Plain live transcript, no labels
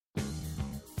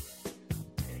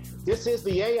This is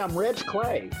the A. I'm Reg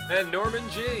Kray. And Norman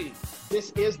G.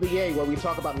 This is the A, where we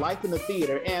talk about life in the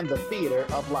theater and the theater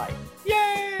of life.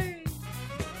 Yay!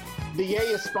 The A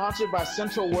is sponsored by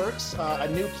Central Works, a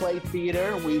new play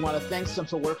theater. We want to thank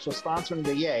Central Works for sponsoring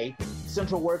the A.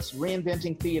 Central Works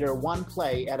reinventing theater one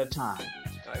play at a time.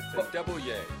 I said double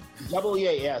yay. Double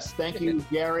yay, yes. Thank you,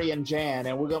 Gary and Jan.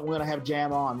 And we're going to have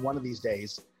Jan on one of these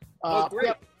days.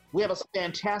 Great. We have a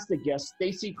fantastic guest,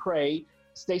 Stacy Kray.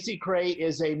 Stacy Kray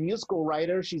is a musical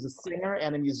writer. She's a singer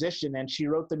and a musician, and she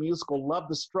wrote the musical Love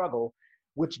the Struggle,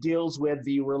 which deals with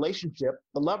the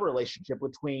love relationship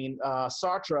between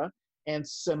Sartre and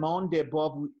Simone de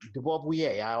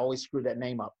Beauvoir. I always screw that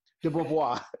name up. De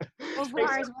Beauvoir.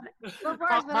 Beauvoir is what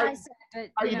I said. But,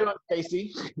 how are you doing,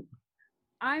 Stacy?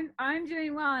 I'm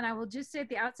doing well, and I will just say at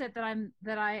the outset that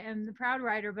I am the proud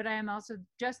writer, but I am also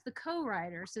just the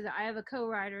co-writer. So that I have a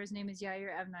co-writer. His name is Yair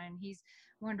Evnai, and he's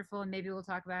wonderful, and maybe we'll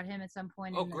talk about him at some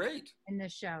point. Great. In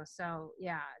this show. So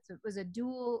yeah, so it was a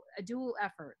dual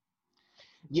effort.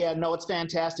 Yeah, no, it's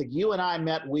fantastic. You and I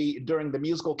met during the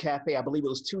Musical Cafe, I believe it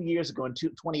was 2 years ago in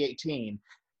 2018,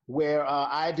 where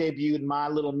I debuted my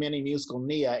little mini musical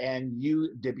Nia, and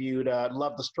you debuted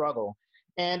Love the Struggle.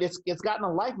 And it's gotten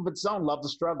a life of its own, Love the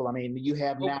Struggle. I mean, you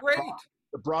have now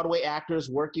the Broadway actors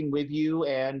working with you,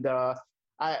 and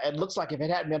it looks like if it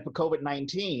hadn't been for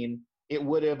COVID-19, it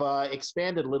would have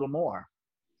expanded a little more.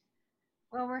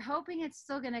 Well, we're hoping it's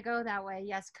still going to go that way.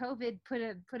 Yes, COVID put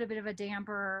a bit of a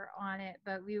damper on it,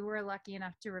 but we were lucky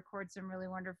enough to record some really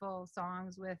wonderful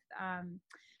songs with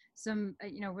some,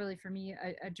 really for me,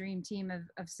 a dream team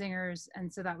of singers.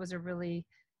 And so that was a really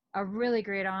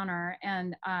great honor.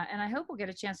 And I hope we'll get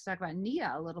a chance to talk about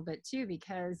Nia a little bit too,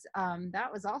 because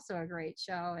that was also a great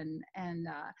show. And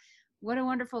what a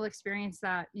wonderful experience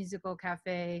that Musical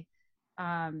Cafe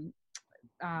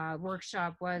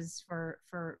workshop was for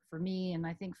me, and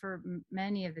I think for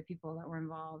many of the people that were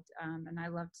involved. And I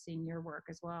loved seeing your work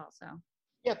as well. So.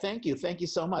 Yeah, thank you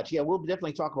so much. Yeah, we'll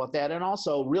definitely talk about that, and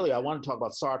also really I want to talk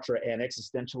about Sartre and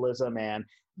existentialism and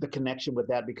the connection with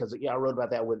that, because I wrote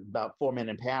about that with about 4 Men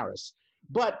in Paris.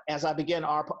 But as I begin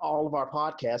all of our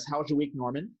podcasts, how's your week,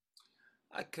 Norman?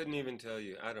 I couldn't even tell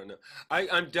you. I don't know.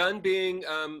 I'm done being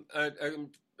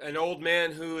an old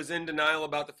man who is in denial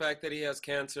about the fact that he has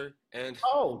cancer. And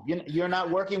you're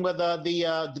not working with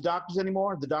the doctors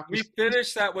anymore? The doctors. We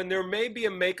finished that one. There may be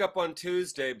a makeup on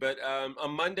Tuesday, but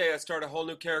on Monday I start a whole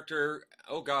new character.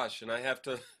 Oh gosh, and I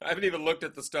haven't even looked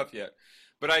at the stuff yet.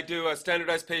 But I do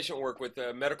standardized patient work with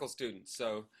medical students,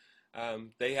 so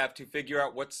they have to figure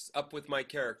out what's up with my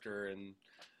character, and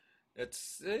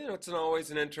it's always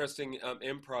an interesting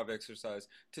improv exercise.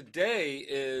 Today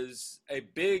is a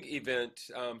big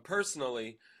event.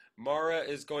 Personally, Mara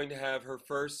is going to have her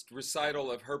first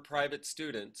recital of her private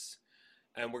students,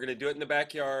 and we're going to do it in the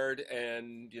backyard.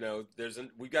 And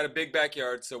we've got a big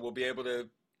backyard, so we'll be able to.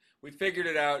 We figured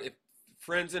it out. If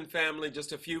friends and family,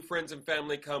 just a few friends and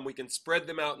family come, we can spread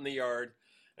them out in the yard,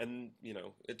 and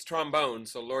it's trombone,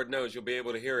 so Lord knows you'll be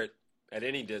able to hear it at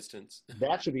any distance.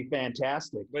 That should be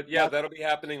fantastic. But yeah, that'll be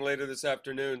happening later this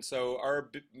afternoon. So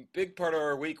our big part of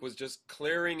our week was just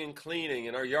clearing and cleaning,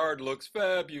 and our yard looks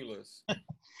fabulous.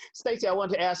 Stacy, I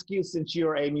want to ask you, since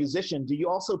you're a musician, do you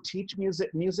also teach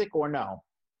music or no?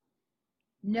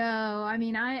 No, I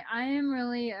mean, I am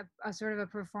really a sort of a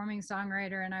performing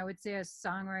songwriter, and I would say a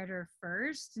songwriter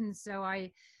first. And so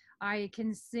I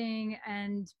can sing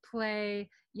and play,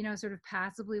 sort of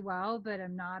passably well, but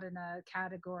I'm not in a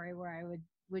category where I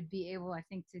would be able, I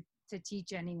think, to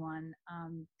teach anyone.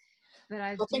 But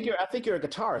I think you're a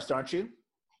guitarist, aren't you?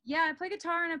 Yeah, I play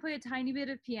guitar and I play a tiny bit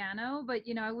of piano, but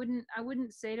I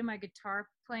wouldn't say to my guitar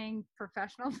playing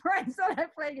professional friends that I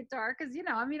play guitar, because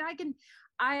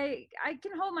I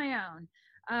can hold my own.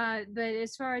 But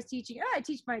as far as teaching, I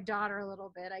teach my daughter a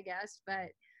little bit, I guess. But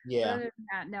yeah, other than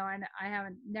that, no, I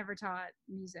haven't never taught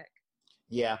music.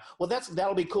 Yeah, well,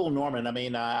 that'll be cool, Norman. I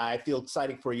mean, I feel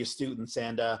excited for your students.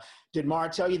 And did Mara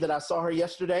tell you that I saw her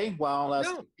yesterday while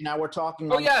no. now we're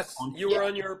talking? Oh, yes, you were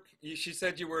on your. She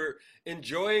said you were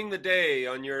enjoying the day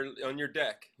on your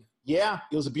deck. Yeah,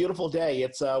 it was a beautiful day.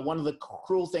 It's one of the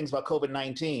cruel things about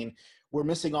COVID-19. We're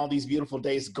missing all these beautiful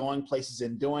days, going places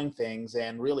and doing things,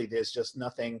 and really, there's just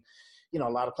nothing. A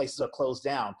lot of places are closed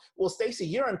down. Well, Stacy,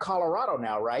 you're in Colorado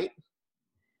now, right?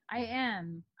 I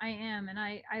am. And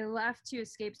I left to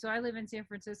escape. So I live in San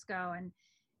Francisco, and,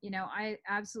 I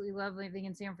absolutely love living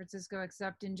in San Francisco,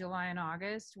 except in July and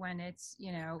August when it's,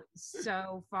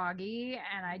 so foggy.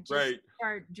 And I just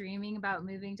start dreaming about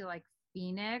moving to like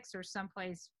Phoenix or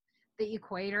someplace, the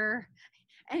equator,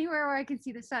 anywhere where I can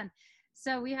see the sun.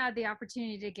 So we had the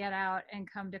opportunity to get out and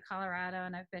come to Colorado,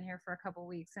 and I've been here for a couple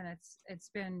weeks, and it's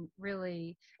been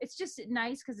really, it's just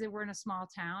nice because we're in a small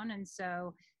town, and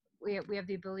so we have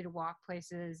the ability to walk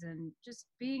places, and just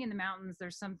being in the mountains,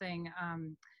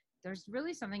 there's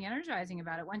really something energizing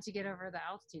about it once you get over the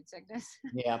altitude sickness.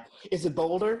 Yeah. Is it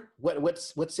Boulder?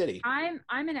 What city? I'm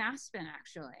in Aspen,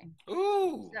 actually.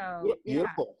 Ooh. So yeah,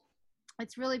 Beautiful.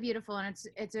 it's really beautiful, and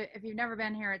if you've never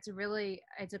been here, it's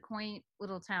a quaint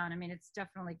little town. I mean, it's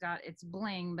definitely got its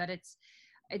bling, but it's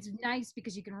nice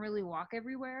because you can really walk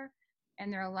everywhere,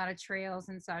 and there are a lot of trails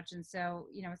and such. And so,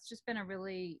 it's just been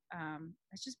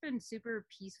it's just been super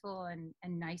peaceful and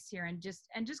nice here, and just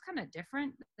kind of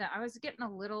different. That I was getting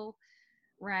a little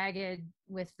ragged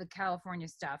with the California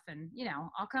stuff, and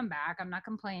I'll come back. I'm not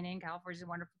complaining. California's a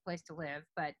wonderful place to live,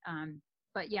 but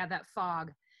yeah, that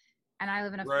fog. And I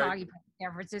live in a foggy place in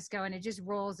San Francisco, and it just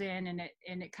rolls in, and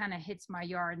it kind of hits my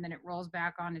yard, and then it rolls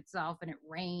back on itself, and it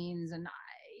rains, and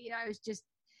I was just,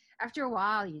 after a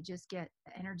while, you just get,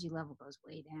 the energy level goes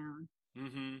way down.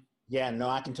 Mm-hmm. Yeah, no,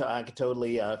 I can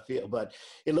totally feel, but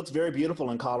it looks very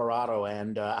beautiful in Colorado,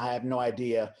 and I have no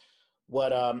idea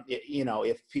what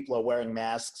if people are wearing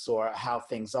masks or how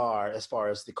things are as far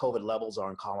as the COVID levels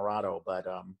are in Colorado, but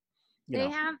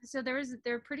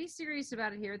they're pretty serious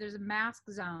about it here. There's a mask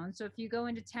zone. So if you go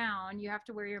into town, you have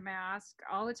to wear your mask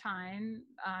all the time,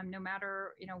 no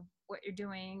matter, what you're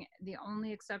doing. The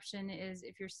only exception is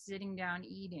if you're sitting down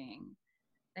eating,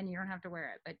 then you don't have to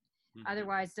wear it. But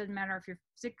otherwise, it doesn't matter if you're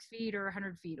 6 feet or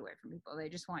 100 feet away from people. They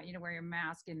just want you to wear your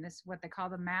mask in this, what they call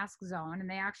the mask zone. And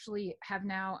they actually have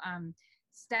now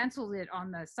stenciled it on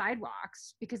the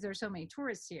sidewalks, because there's so many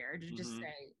tourists here, to just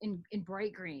say in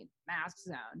bright green, mask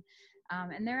zone.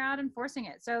 And they're out enforcing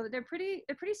it. So they're pretty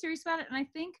serious about it. And I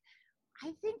think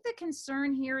the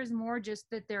concern here is more just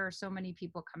that there are so many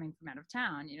people coming from out of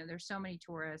town. There's so many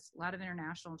tourists, a lot of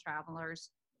international travelers.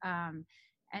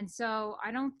 And so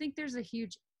I don't think there's a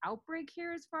huge outbreak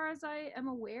here as far as I am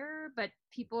aware, but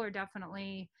people are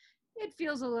definitely, it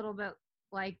feels a little bit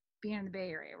like being in the Bay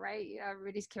Area, right?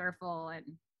 Everybody's careful,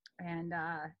 and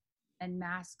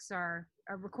masks are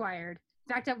required.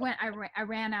 In fact, I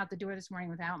ran out the door this morning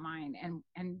without mine,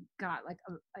 and got like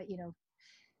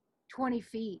 20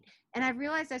 feet. And I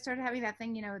realized I started having that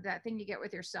thing, that thing you get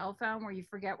with your cell phone where you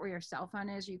forget where your cell phone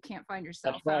is, or you can't find your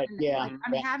cell phone. Right. Yeah.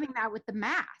 I'm having that with the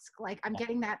mask. Like, I'm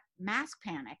getting that mask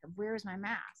panic of, where's my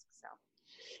mask? So.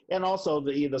 And also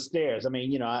the stairs. I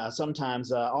mean,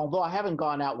 sometimes, although I haven't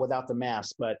gone out without the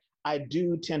mask, but I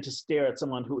do tend to stare at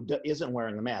someone who isn't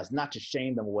wearing the mask, not to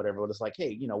shame them or whatever, but it's like,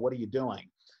 hey, what are you doing?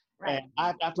 Right. And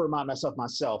I have to remind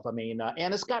myself. I mean,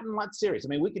 and it's gotten a lot serious. I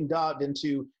mean, we can dive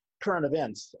into current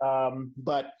events,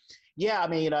 but yeah, I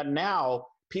mean, now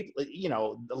people,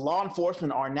 the law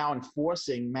enforcement are now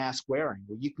enforcing mask wearing,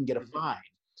 where you can get a fine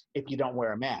if you don't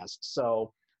wear a mask.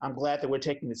 So I'm glad that we're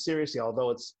taking it seriously,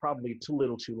 although it's probably too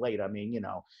little too late. I mean,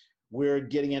 we're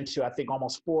getting into, I think,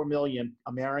 almost 4 million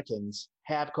Americans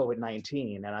have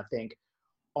COVID-19, and I think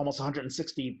almost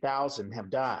 160,000 have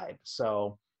died.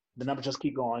 So the numbers just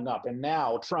keep going up. And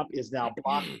now Trump is now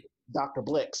blocking Dr.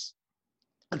 Blix.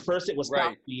 At first it was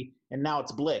Fauci, and now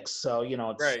it's Blix. So,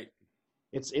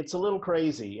 it's a little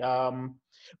crazy. I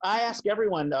ask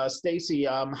everyone, Stacy,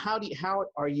 how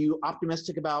are you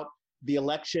optimistic about the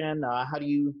election? How do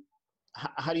you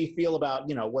feel about,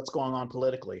 what's going on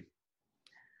politically?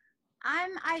 I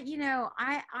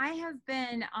have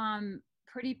been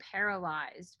pretty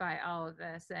paralyzed by all of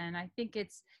this, and I think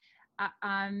it's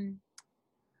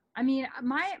I mean,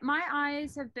 my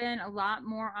eyes have been a lot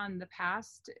more on the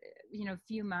past,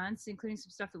 few months, including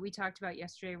some stuff that we talked about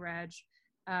yesterday, Reg,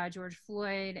 George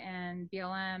Floyd and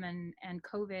BLM and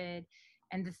COVID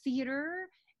and the theater,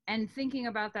 and thinking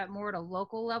about that more at a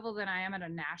local level than I am at a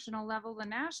national level. The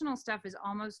national stuff is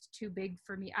almost too big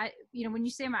for me. When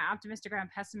you say am I optimistic or I'm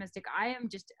pessimistic, I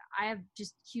have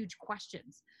just huge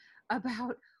questions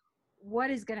about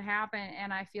what is going to happen,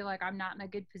 and I feel like I'm not in a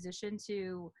good position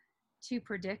to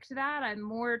predict that. I'm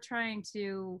more trying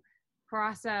to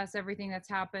process everything that's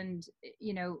happened,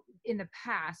 in the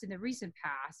past, in the recent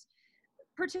past,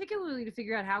 particularly to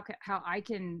figure out how I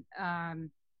can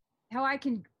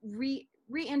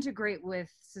reintegrate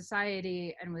with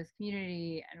society and with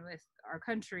community and with our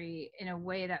country in a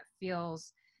way that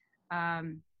feels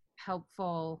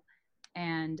helpful.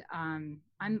 And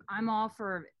I'm all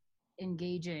for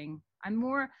engaging. I'm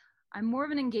more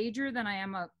of an engager than I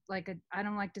am I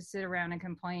don't like to sit around and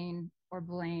complain or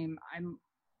blame. I'm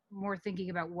more thinking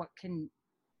about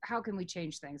how can we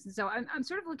change things? And so I'm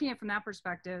sort of looking at it from that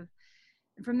perspective.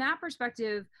 And from that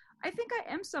perspective, I think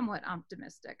I am somewhat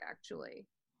optimistic, actually.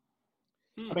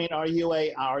 I mean, are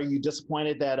you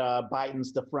disappointed that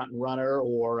Biden's the front runner,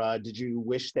 or did you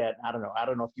wish that, I don't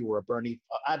know if you were a Bernie.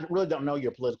 I really don't know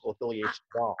your political affiliation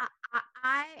at all.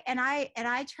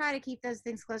 I try to keep those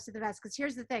things close to the vest, because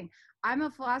here's the thing: I'm a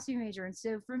philosophy major, and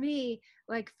so for me,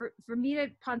 like for me to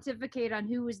pontificate on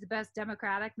who was the best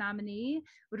Democratic nominee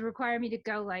would require me to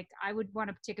go, like, I would want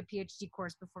to take a PhD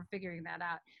course before figuring that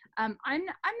out. I'm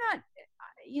not,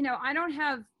 I don't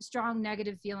have strong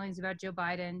negative feelings about Joe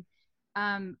Biden.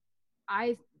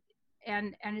 I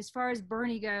and as far as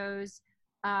Bernie goes,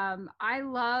 I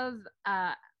love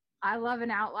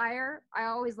an outlier. I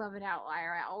always love an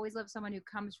outlier. I always love someone who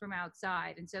comes from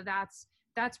outside, and so that's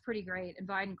pretty great. And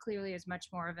Biden clearly is much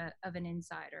more of an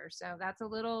insider. So that's a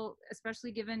little,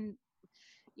 especially given,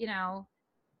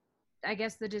 I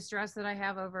guess the distress that I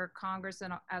have over Congress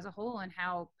and as a whole and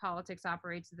how politics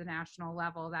operates at the national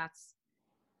level. That's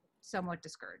somewhat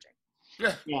discouraging.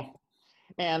 Yeah.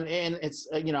 And it's,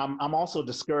 I'm also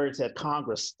discouraged at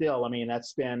Congress still. I mean,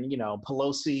 that's been,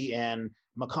 Pelosi and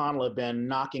McConnell have been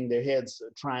knocking their heads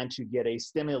trying to get a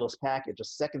stimulus package, a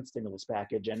second stimulus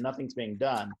package, and nothing's being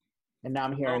done. And now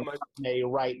I'm hearing they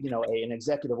write, an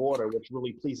executive order, which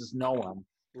really pleases no one.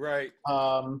 Right.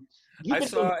 I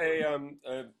saw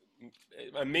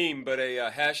a meme, but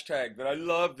a hashtag that I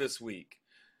love this week.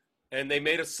 And they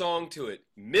made a song to it.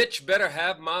 Mitch better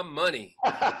have my money.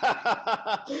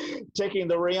 Taking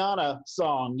the Rihanna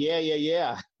song.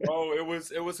 Yeah. Oh, it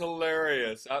was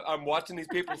hilarious. I'm watching these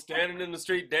people standing in the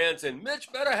street dancing.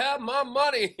 Mitch better have my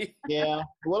money. Yeah.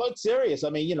 Well, it's serious. I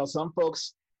mean, some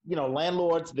folks,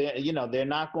 landlords, they're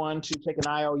not going to take an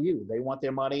IOU. They want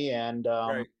their money, and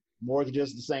Right.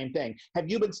 mortgages, the same thing. Have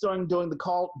you been doing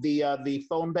the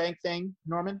phone bank thing,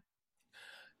 Norman?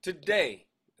 Today.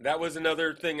 That was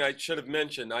another thing I should have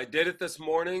mentioned. I did it this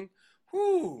morning.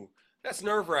 Whew, that's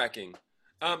nerve-wracking.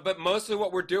 But mostly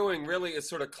what we're doing really is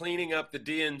sort of cleaning up the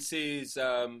DNC's,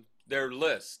 their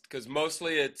list, because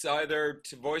mostly it's either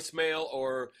to voicemail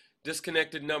or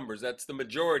disconnected numbers. That's the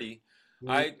majority.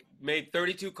 Mm-hmm. I made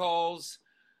 32 calls,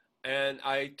 and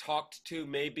I talked to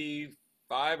maybe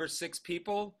 5 or 6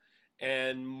 people,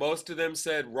 and most of them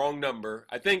said wrong number.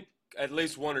 I think at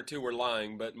least 1 or 2 were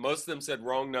lying, but most of them said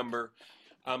wrong number.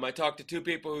 I talked to 2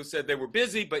 people who said they were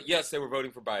busy, but yes, they were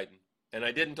voting for Biden. And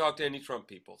I didn't talk to any Trump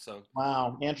people. So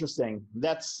wow, interesting.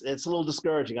 It's a little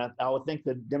discouraging. I would think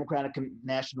the Democratic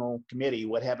National Committee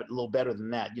would have it a little better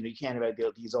than that. You can't have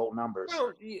these old numbers.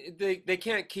 Well, they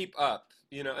can't keep up,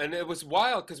 and it was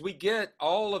wild because we get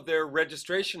all of their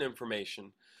registration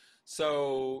information.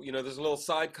 So, there's a little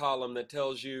side column that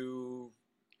tells you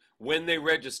when they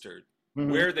registered,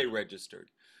 mm-hmm. where they registered.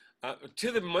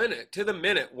 To the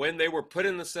minute when they were put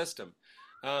in the system.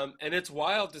 And it's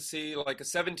wild to see like a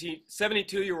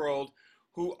 72-year-old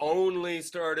who only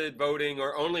started voting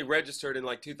or only registered in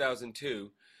like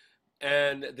 2002.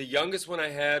 And the youngest one I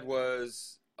had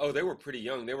was, they were pretty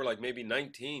young. They were like maybe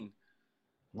 19.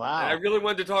 Wow. And I really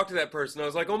wanted to talk to that person. I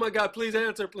was like, oh my God, please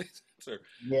answer, please answer.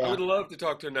 Yeah. I would love to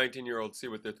talk to a 19-year-old, see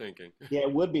what they're thinking. Yeah,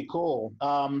 it would be cool.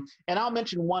 And I'll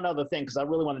mention one other thing because I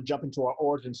really want to jump into our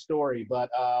origin story. But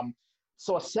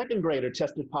so a second grader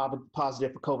tested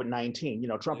positive for COVID-19.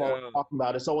 Trump always talking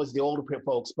about it's always the older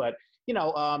folks. But,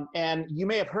 and you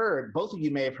may have heard, both of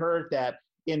you may have heard that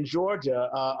in Georgia,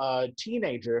 a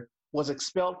teenager was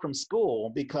expelled from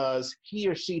school because he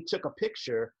or she took a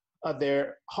picture of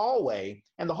their hallway,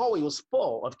 and the hallway was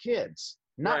full of kids,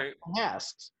 not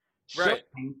masks,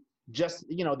 showing just,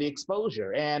 the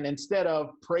exposure. And instead of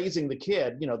praising the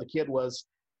kid, the kid was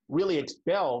really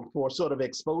expelled for sort of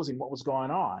exposing what was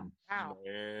going on. Wow.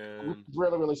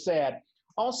 Really, really sad.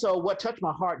 Also, what touched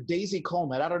my heart, Daisy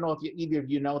Coleman, I don't know if either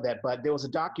of you know that, but there was a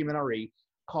documentary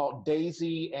called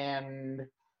Daisy and,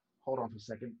 hold on for a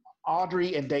second,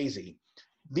 Audrey and Daisy.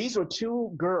 These were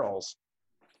 2 girls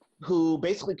who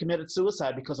basically committed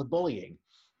suicide because of bullying.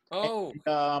 Oh.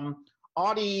 And,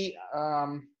 Audie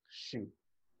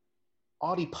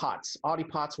Potts. Audie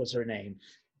Potts was her name.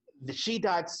 She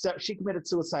died. She committed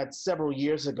suicide several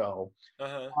years ago.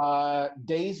 Uh-huh.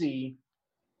 Daisy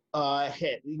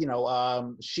had,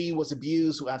 she was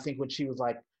abused. I think when she was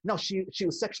she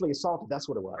was sexually assaulted. That's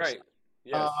what it was. Right.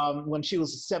 Yes. When she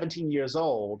was 17 years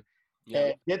old,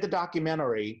 did the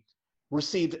documentary,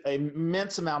 received an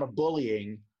immense amount of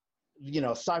bullying.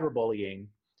 Cyberbullying.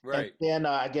 Right. And then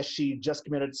I guess she just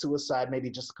committed suicide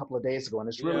maybe just a couple of days ago. And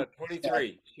it's really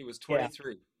 23. She was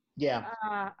 23. Yeah.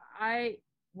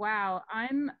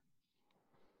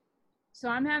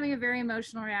 I'm having a very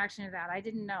emotional reaction to that. I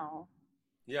didn't know.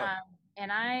 Yeah.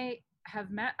 And I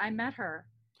met her.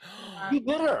 You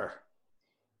met her.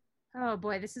 Oh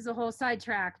boy, this is a whole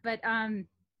sidetrack. But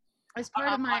as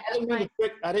part of my,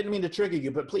 I didn't mean to trigger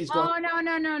you, but please go oh, ahead.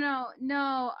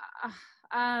 no.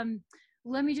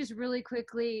 Let me just really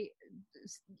quickly,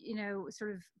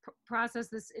 sort of process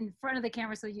this in front of the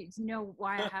camera so you know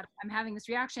why I'm having this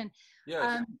reaction.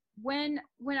 Yes. When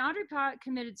Audrey Pott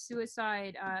committed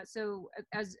suicide, so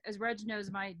as Reg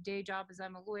knows, my day job is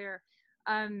I'm a lawyer.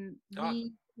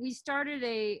 We started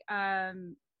a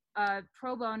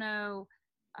pro bono,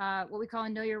 what we call a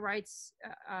Know Your Rights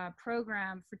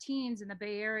program for teens in the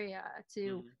Bay Area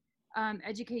to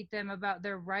educate them about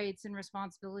their rights and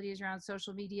responsibilities around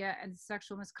social media and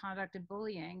sexual misconduct and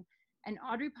bullying. And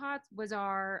Audrey Potts was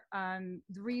the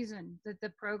reason that the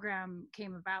program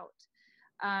came about.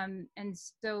 And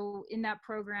so in that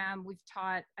program, we've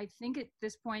taught, I think at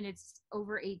this point, it's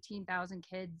over 18,000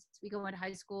 kids. We go into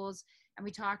high schools and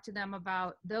we talk to them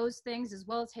about those things as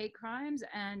well as hate crimes.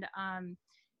 And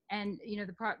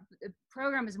the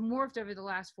program has morphed over the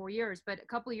last 4 years. But a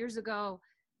couple of years ago,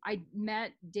 I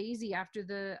met Daisy after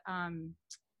the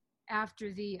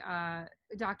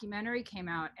documentary came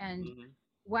out, and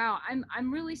wow,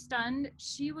 I'm really stunned.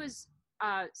 She was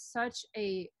such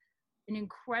an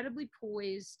incredibly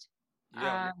poised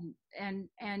and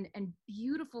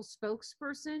beautiful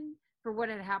spokesperson for what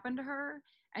had happened to her.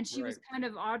 And she was kind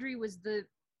of, Audrey was the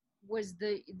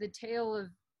tale of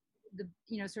the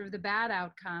sort of the bad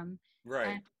outcome.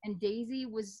 Right. And Daisy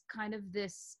was kind of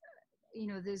this,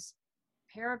 this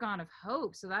paragon of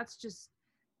hope. So that's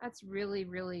really,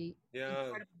 really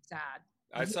incredibly sad.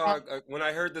 I saw, when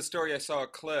I heard the story, I saw a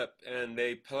clip, and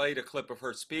they played a clip of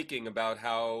her speaking about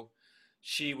how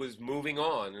she was moving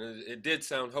on. And it did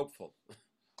sound hopeful.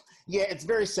 Yeah, it's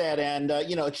very sad. And,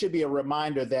 it should be a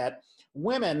reminder that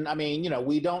women,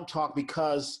 we don't talk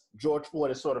because George Floyd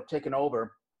has sort of taken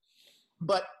over,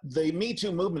 but the Me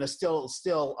Too movement is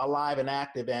still alive and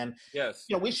active. And, yes,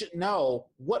 we should know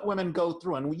what women go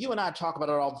through. And you and I talk about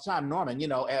it all the time, Norman.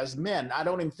 As men, I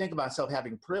don't even think about myself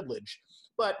having privilege,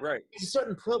 but it's a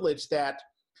certain privilege that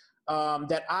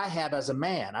I have as a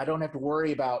man. I don't have to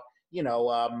worry about,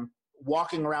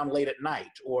 walking around late at night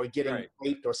or getting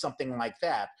raped or something like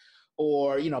that,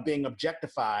 or, being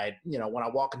objectified, when I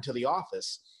walk into the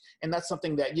office. And that's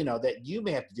something that, that you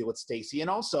may have to deal with, Stacy. And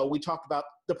also we talked about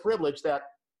the privilege that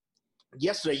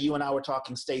yesterday you and I were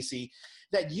talking, Stacy,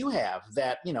 that you have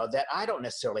that, that I don't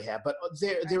necessarily have, but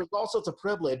there's all sorts of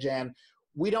privilege, and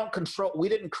we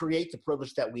didn't create the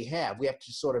privilege that we have. We have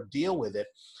to sort of deal with it.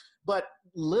 But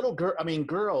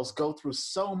girls go through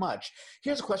so much.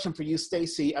 Here's a question for you,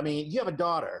 Stacy. You have a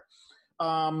daughter.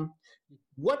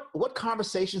 What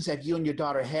conversations have you and your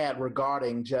daughter had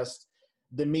regarding just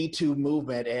the Me Too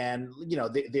movement? And,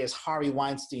 there's Harvey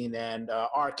Weinstein and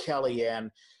R. Kelly and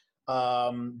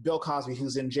Bill Cosby,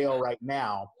 who's in jail right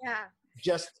now. Yeah.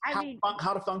 Just how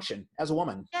to function as a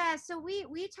woman. Yeah, so we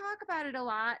talk about it a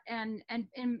lot, and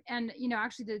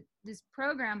actually this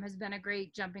program has been a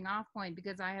great jumping off point,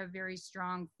 because I have very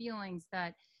strong feelings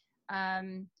that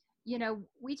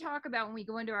we talk about when we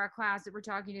go into our class that we're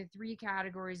talking to 3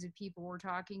 categories of people. We're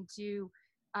talking to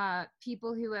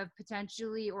people who have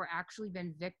potentially or actually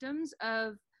been victims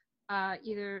of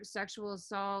either sexual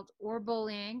assault or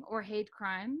bullying or hate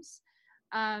crimes,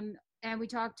 and we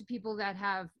talk to people that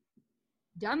have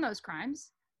done those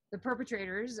crimes, the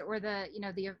perpetrators or the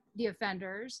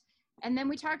offenders. And then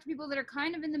we talk to people that are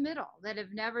kind of in the middle, that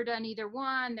have never done either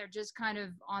one. They're just kind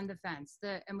of on the fence,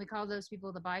 and we call those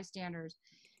people the bystanders.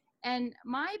 And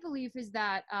my belief is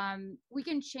that we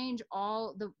can change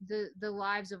all the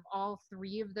lives of all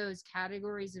 3 of those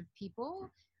categories of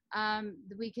people.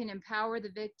 We can empower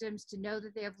the victims to know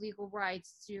that they have legal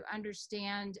rights, to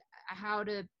understand how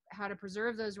to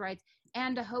preserve those rights,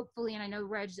 and to hopefully, and I know,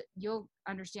 Reg, you'll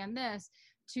understand this,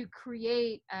 to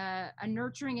create a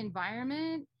nurturing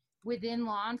environment within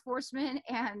law enforcement,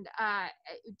 and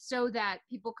so that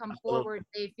people come forward,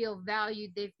 they feel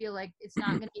valued, they feel like it's not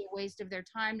going to be a waste of their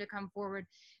time to come forward.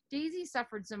 Daisy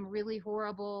suffered some really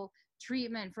horrible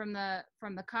treatment from the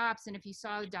cops, and if you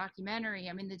saw the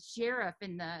documentary, the sheriff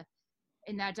in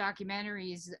that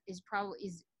documentary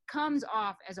comes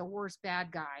off as a worse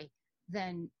bad guy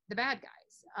than the bad guys.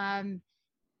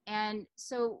 And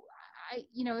so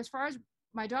as far as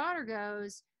my daughter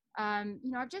goes,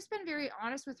 I've just been very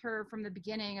honest with her from the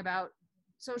beginning about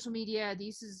social media, the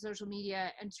uses of social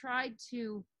media, and tried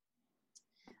to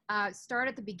start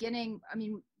at the beginning.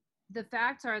 The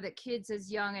facts are that kids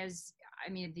as young as,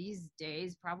 these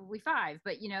days, probably 5,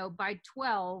 but, by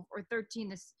 12 or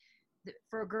 13,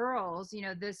 for girls,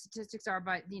 the statistics are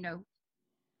by,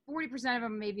 40% of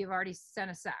them maybe have already sent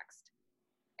a sext.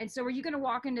 And so are you going to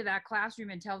walk into that classroom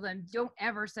and tell them, don't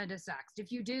ever send a sext?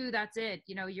 If you do, that's it.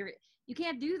 you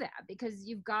can't do that because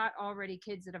you've got already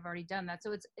kids that have already done that.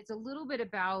 So it's a little bit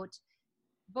about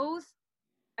both,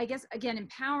 I guess, again,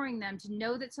 empowering them to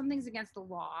know that something's against the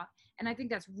law. And I think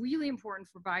that's really important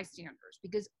for bystanders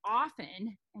because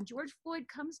often, and George Floyd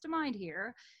comes to mind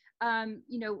here,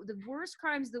 the worst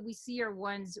crimes that we see are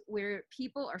ones where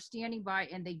people are standing by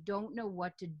and they don't know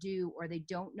what to do or they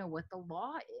don't know what the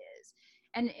law is.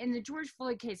 And in the George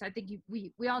Floyd case, I think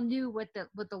we all knew what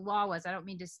the law was. I don't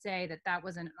mean to say that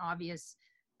wasn't an obvious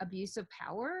abuse of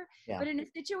power, but in a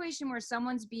situation where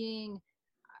someone's being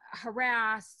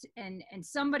harassed and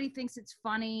somebody thinks it's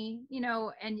funny,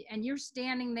 and you're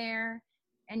standing there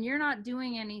and you're not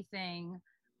doing anything,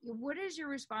 what is your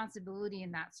responsibility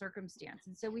in that circumstance?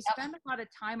 And so we spend a lot of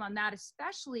time on that,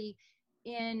 especially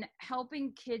in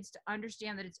helping kids to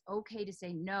understand that it's okay to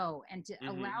say no and to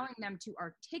allowing them to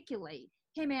articulate,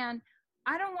 hey man,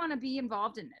 I don't want to be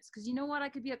involved in this because you know what, I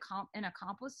could be an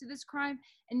accomplice to this crime,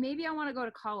 and maybe I want to go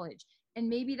to college, and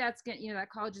maybe that's gonna, that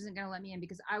college isn't going to let me in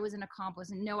because I was an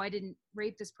accomplice, and no, I didn't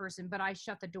rape this person, but I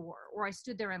shut the door or I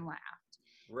stood there and laughed.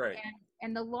 Right.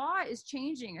 And the law is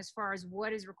changing as far as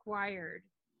what is required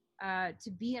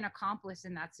to be an accomplice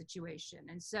in that situation.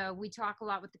 And so we talk a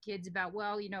lot with the kids about,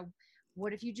 well,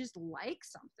 what if you just like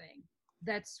something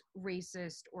that's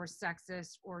racist or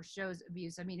sexist or shows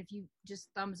abuse? I mean, if you just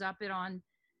thumbs up it on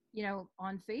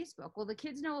Facebook, well, the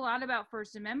kids know a lot about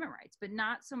First Amendment rights, but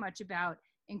not so much about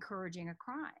encouraging a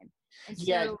crime. And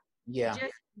so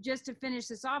just to finish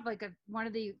this off, like one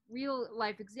of the real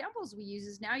life examples we use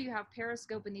is now you have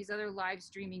Periscope and these other live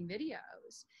streaming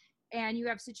videos, and you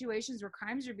have situations where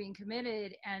crimes are being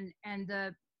committed and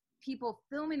the people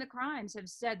filming the crimes have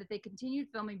said that they continued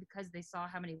filming because they saw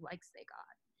how many likes they got.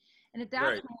 And at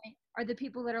that point, are the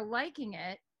people that are liking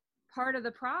it part of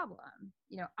the problem?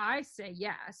 I say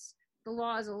yes. The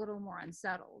law is a little more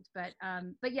unsettled, but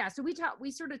yeah. So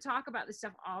we sort of talk about this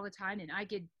stuff all the time, and I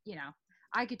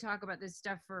could talk about this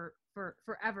stuff for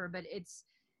forever. But it's,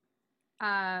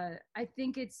 I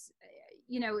think it's,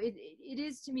 it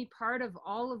is to me part of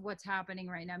all of what's happening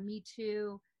right now. Me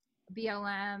Too,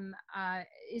 BLM,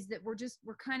 is that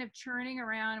we're kind of churning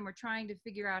around and we're trying to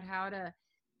figure out how to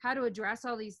address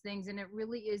all these things. And it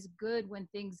really is good when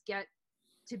things get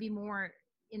to be more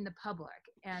in the public.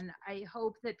 And I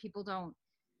hope that people don't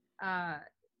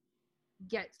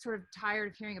get sort of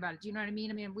tired of hearing about it. Do you know what I mean?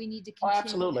 I mean, we need to continue. Oh,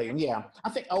 absolutely. Yeah. I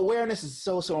think awareness is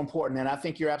so important. And I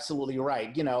think you're absolutely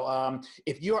right.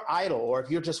 If you're idle or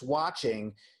if you're just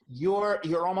watching,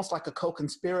 you're almost like a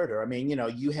co-conspirator. I mean,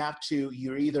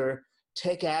 you're either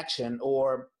take action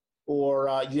or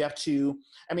you have to,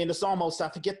 I mean, it's almost, I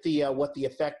forget what the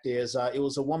effect is. It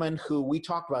was a woman who, we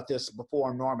talked about this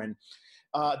before, Norman.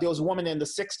 There was a woman in the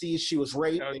 60s. She was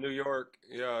raped. New York.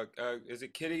 Yeah. Is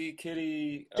it Kitty?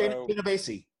 Dana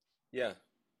Basie. Yeah.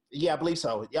 Yeah, I believe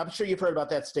so. I'm sure you've heard about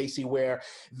that, Stacy, where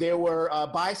there were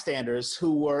bystanders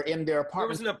who were in their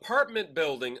apartment. There was an apartment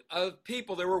building of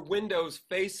people. There were windows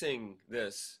facing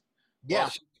this. Yeah. While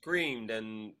she screamed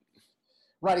and...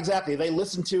 Right, exactly. They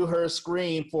listened to her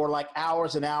scream for like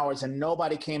hours and hours, and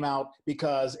nobody came out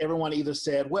because everyone either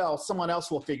said, well, someone else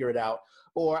will figure it out,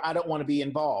 or I don't want to be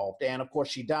involved. And of course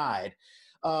she died.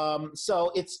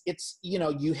 So it's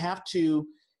you have to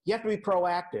be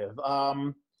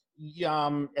proactive.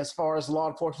 As far as law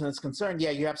enforcement is concerned, yeah,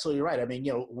 you're absolutely right. I mean,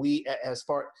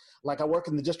 I work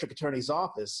in the district attorney's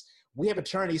office, we have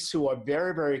attorneys who are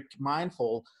very, very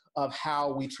mindful of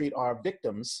how we treat our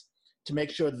victims to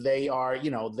make sure they are,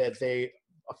 that they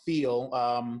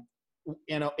feel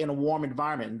in a warm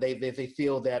environment. They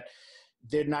feel that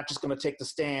they're not just going to take the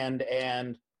stand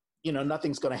and,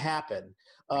 nothing's going to happen.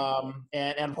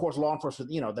 And of course, law enforcement,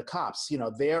 the cops,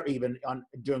 they're even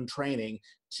doing training,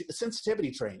 sensitivity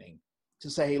training to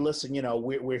say, hey, listen,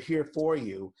 we're here for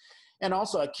you. And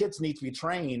also kids need to be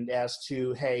trained as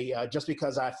to, hey, just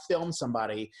because I filmed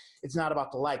somebody, it's not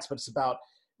about the likes, but it's about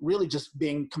really just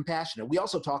being compassionate. We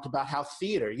also talked about how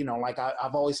theater,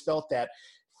 I've always felt that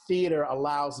theater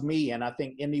allows me, and I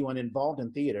think anyone involved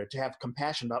in theater, to have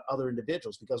compassion about other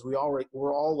individuals because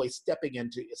we're always stepping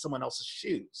into someone else's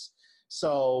shoes.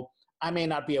 So I may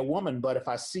not be a woman, but if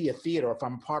I see a theater, if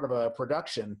I'm part of a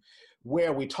production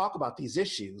where we talk about these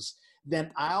issues,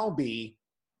 then I'll be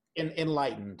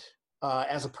enlightened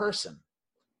as a person.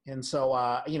 And so,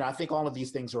 I think all of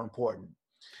these things are important.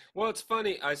 Well, it's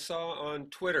funny. I saw on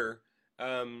Twitter,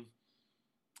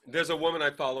 there's a woman I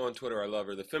follow on Twitter. I love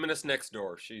her. The Feminist Next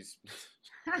Door. She's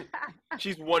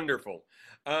wonderful.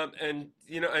 And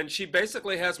she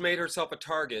basically has made herself a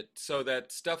target so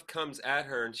that stuff comes at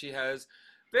her, and she has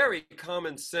very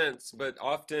common sense, but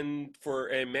often for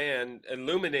a man,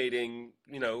 illuminating,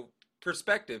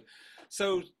 perspective.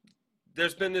 So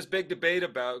there's been this big debate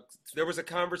about, there was a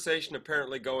conversation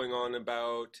apparently going on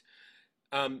about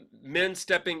men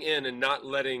stepping in and not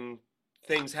letting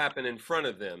things happen in front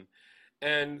of them.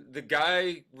 And the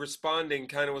guy responding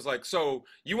kind of was like, so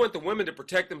you want the women to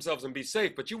protect themselves and be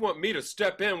safe, but you want me to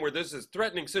step in where this is a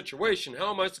threatening situation.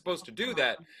 How am I supposed to do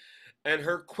that? And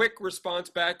her quick response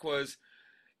back was,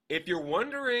 if you're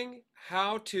wondering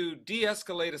how to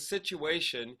de-escalate a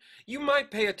situation, you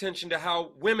might pay attention to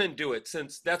how women do it,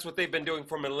 since that's what they've been doing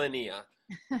for millennia.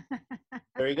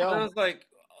 There you And I go. was like,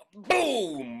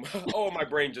 boom! Oh, my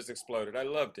brain just exploded. I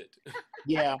loved it.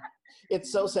 Yeah,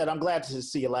 it's so sad. I'm glad to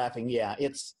see you laughing. Yeah,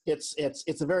 it's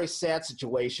a very sad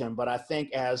situation, but I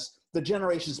think as the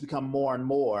generations become more and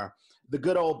more, the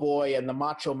good old boy and the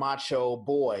macho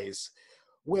boys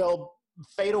will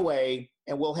fade away,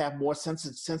 and we'll have more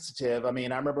sensitive. I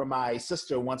mean, I remember my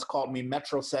sister once called me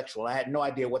metrosexual. I had no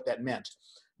idea what that meant,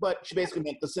 but she basically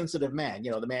meant the sensitive man,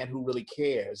 the man who really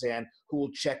cares and who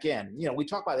will check in. We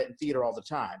talk about that in theater all the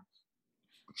time.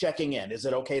 Checking in. Is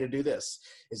it okay to do this?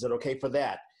 Is it okay for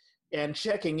that? And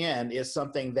checking in is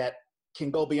something that can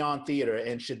go beyond theater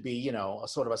and should be, a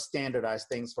sort of a standardized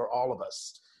things for all of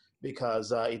us,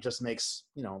 because it just makes,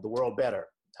 the world better.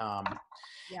 And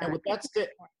with that said,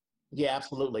 yeah,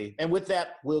 absolutely. And with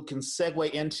that, we can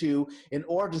segue into an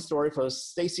origin story for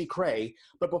Stacy Kray.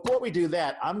 But before we do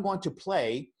that, I'm going to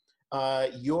play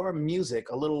your music,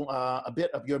 a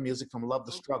bit of your music from Love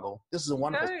the Struggle. This is a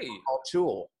wonderful song called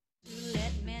Tool.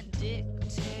 Let men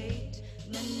dictate,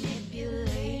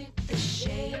 manipulate the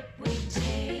shape we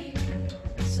take.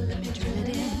 So let me drill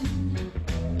it in,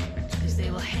 'cause they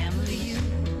will hammer you.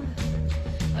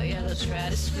 Oh yeah, they'll try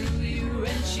to screw you,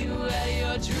 wrench you out of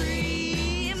your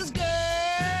dreams,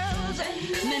 girls.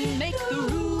 Men make the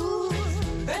rules,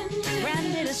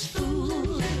 branded as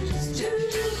fools,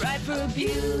 right for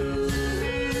abuse.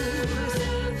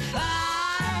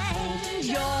 Find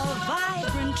your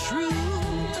vibrant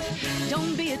truth.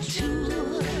 Don't be a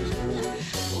tool.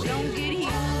 Don't get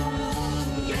used.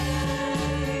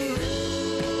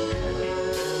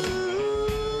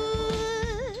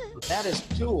 That is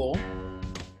Tool.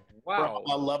 Wow.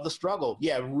 I love the struggle.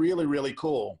 Yeah, really, really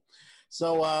cool.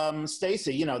 So,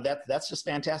 Stacy, that's just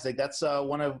fantastic. That's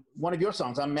one of your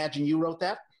songs. I imagine you wrote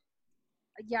that.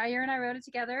 Yair and I wrote it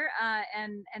together,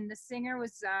 and the singer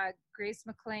was Grace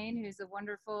McLean, who's a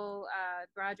wonderful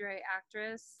Broadway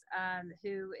actress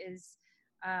who is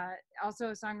also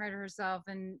a songwriter herself,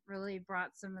 and really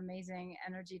brought some amazing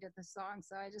energy to the song.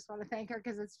 So I just want to thank her,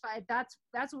 because it's fun. That's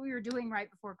what we were doing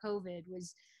right before COVID,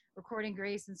 was recording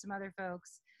Grace and some other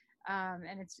folks,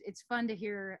 and it's fun to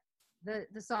hear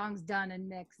the songs done and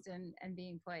mixed and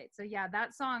being played. So yeah,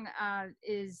 that song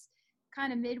is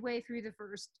kind of midway through the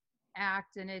first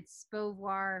act, and it's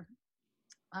Beauvoir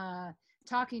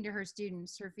talking to her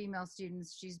students, her female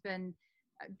students. She's been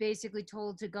basically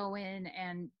told to go in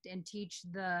and teach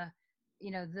the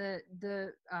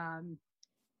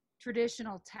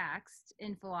traditional text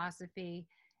in philosophy,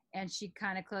 and she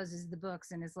kind of closes the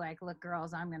books and is like, look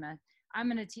girls, I'm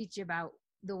gonna teach you about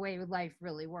the way life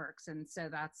really works. And so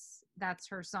that's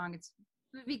her song. It's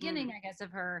the beginning, I guess,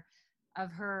 of her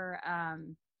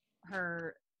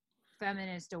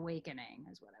feminist awakening,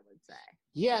 is what I would say.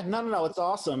 Yeah, no, it's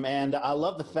awesome. And I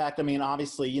love the fact,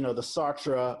 obviously, the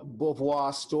Sartre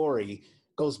Beauvoir story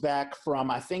goes back from,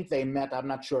 I think they met, I'm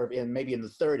not sure, maybe in the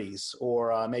 30s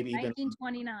or maybe even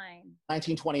 1929.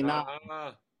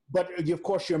 1929. But of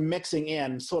course, you're mixing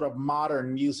in sort of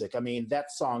modern music.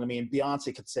 That song,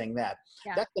 Beyonce could sing that.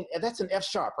 Yeah. That's an F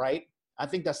sharp, right? I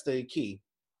think that's the key.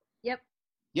 Yep.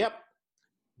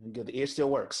 Good, the ear still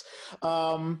works.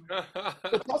 Tell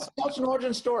us an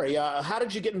origin story. How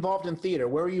did you get involved in theater?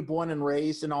 Where were you born and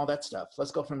raised and all that stuff?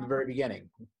 Let's go from the very beginning.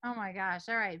 Oh my gosh.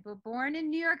 All right. But born in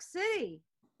New York City.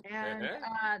 And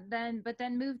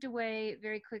then moved away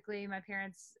very quickly. My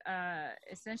parents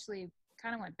essentially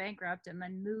kind of went bankrupt, and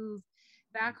then moved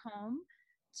back home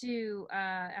to,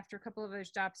 after a couple of other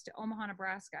stops, to Omaha,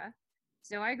 Nebraska.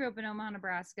 So I grew up in Omaha,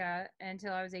 Nebraska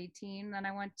until I was 18. Then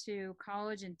I went to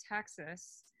college in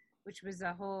Texas, which was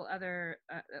a whole other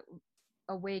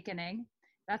awakening.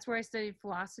 That's where I studied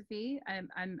philosophy. I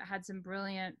had some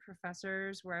brilliant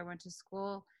professors where I went to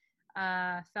school,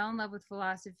 fell in love with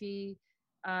philosophy,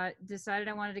 decided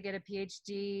I wanted to get a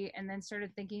PhD, and then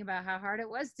started thinking about how hard it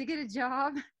was to get a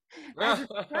job as a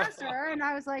professor. And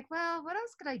I was like, well, what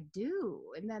else could I do?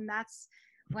 And then that's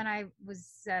when I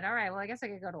said, all right, well, I guess I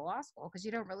could go to law school, because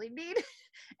you don't really need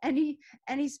any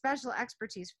special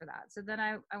expertise for that. So then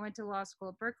I went to law school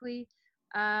at Berkeley,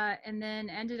 and then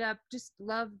ended up just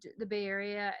loved the Bay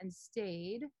Area and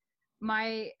stayed.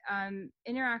 My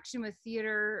interaction with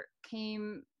theater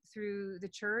came through the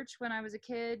church when I was a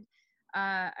kid.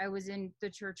 I was in the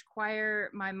church choir.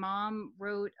 My mom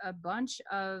wrote a bunch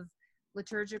of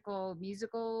liturgical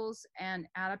musicals and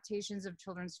adaptations of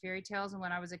children's fairy tales. And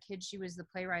when I was a kid, she was the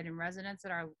playwright in residence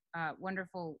at our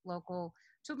wonderful local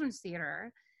children's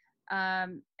theater.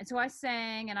 And so I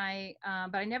sang, and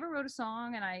but I never wrote a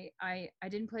song, and I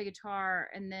didn't play guitar.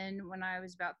 And then when I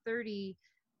was about 30,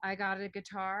 I got a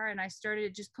guitar and I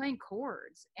started just playing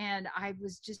chords. And I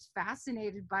was just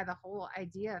fascinated by the whole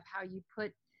idea of how you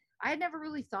put, I had never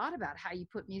really thought about how you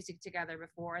put music together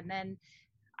before. And then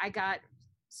I got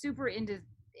super into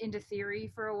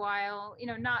theory for a while,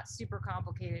 not super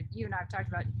complicated. You and I have talked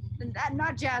about that,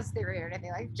 not jazz theory or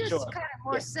anything, like just Sure. kind of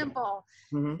more simple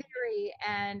theory,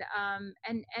 and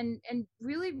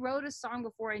really wrote a song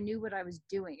before I knew what I was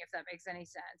doing, if that makes any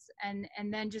sense. And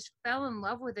then just fell in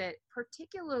love with it,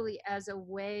 particularly as a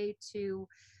way to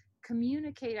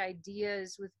communicate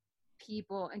ideas with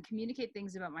people and communicate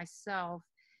things about myself,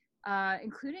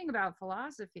 including about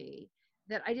philosophy,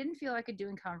 that I didn't feel I could do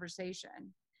in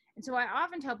conversation. And so I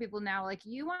often tell people now, like,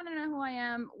 you want to know who I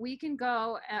am? We can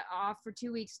go off for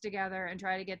 2 weeks together and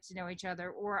try to get to know each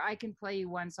other, or I can play you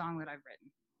one song that I've written.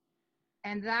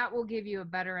 And that will give you a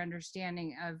better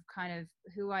understanding of kind of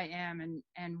who I am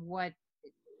and what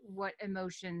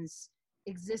emotions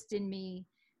exist in me.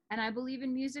 And I believe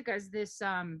in music as this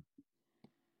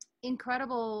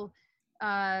incredible,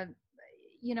 very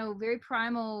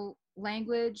primal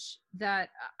language that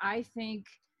I think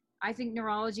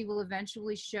neurology will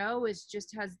eventually show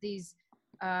has these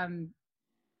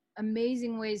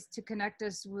amazing ways to connect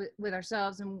us with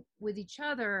ourselves and with each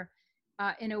other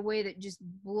in a way that just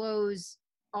blows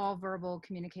all verbal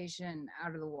communication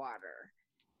out of the water.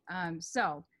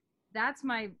 So that's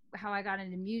how I got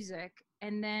into music.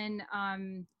 And then,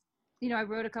 I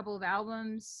wrote a couple of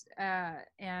albums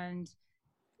and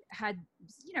had,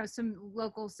 some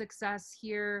local success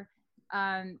here.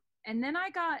 And then I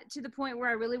got to the point where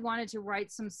I really wanted to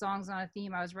write some songs on a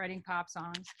theme. I was writing pop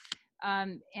songs.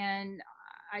 And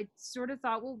I sort of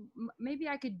thought, well, maybe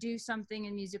I could do something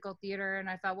in musical theater. And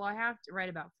I thought, well, I have to write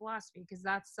about philosophy because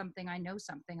that's something I know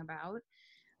something about.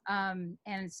 And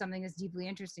it's something that's deeply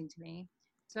interesting to me.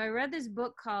 So I read this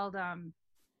book called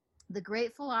The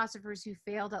Great Philosophers Who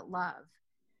Failed at Love,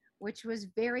 which was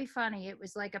very funny. It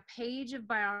was like a page of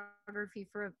biography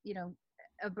for,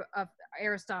 of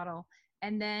Aristotle,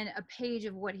 and then a page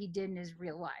of what he did in his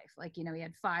real life. Like, he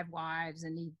had 5 wives,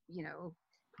 and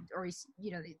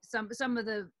some of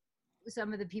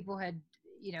the people had,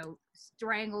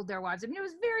 strangled their wives. I mean, it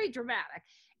was very dramatic.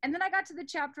 And then I got to the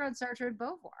chapter on Sartre and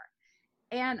Beauvoir,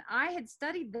 and I had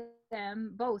studied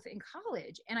them both in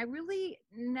college, and I really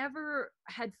never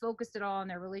had focused at all on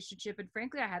their relationship. And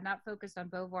frankly, I had not focused on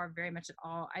Beauvoir very much at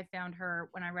all. I found her,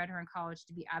 when I read her in college,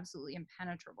 to be absolutely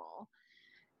impenetrable.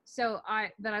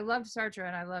 But I loved Sartre,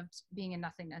 and I loved being in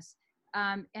nothingness.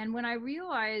 And when I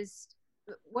realized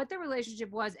what their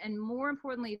relationship was, and more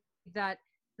importantly, that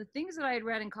the things that I had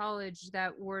read in college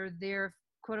that were their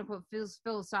quote unquote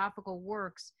philosophical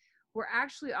works were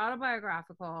actually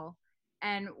autobiographical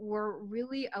and were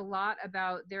really a lot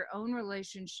about their own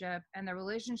relationship and their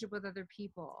relationship with other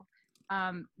people.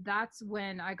 That's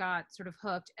when I got sort of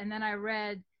hooked. And then I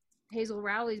read Hazel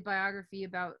Rowley's biography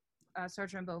about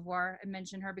Sartre and Beauvoir. I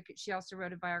mentioned her because she also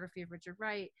wrote a biography of Richard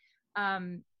Wright.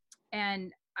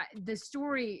 The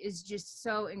story is just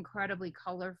so incredibly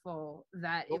colorful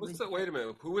that wait a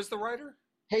minute, who was the writer?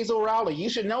 Hazel Rowley. You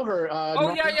should know her.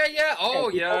 Yeah.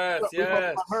 Oh, yes.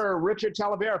 Her, Richard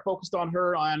Talavera focused on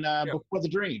her on Before the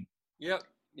Dream. Yep.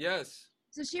 Yes.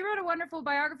 So she wrote a wonderful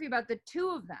biography about the two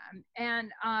of them,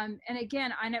 and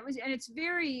again, it's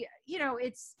very,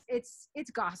 it's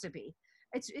gossipy.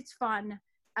 It's fun.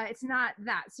 It's not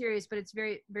that serious, but it's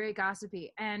very, very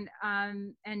gossipy and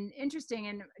interesting,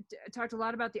 and talked a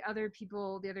lot about the other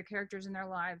people, the other characters in their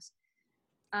lives.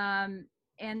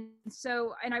 And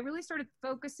I really started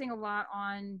focusing a lot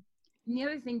on, and the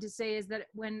other thing to say is that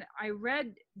when I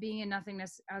read Being in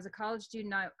Nothingness as a college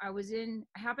student, I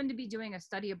happened to be doing a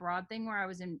study abroad thing where I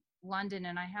was in London,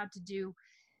 and I had to do,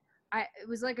 it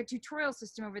was like a tutorial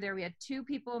system over there. We had 2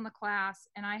 people in the class,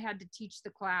 and I had to teach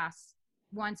the class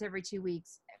once every 2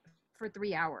 weeks for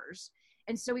 3 hours.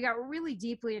 And so we got really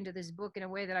deeply into this book in a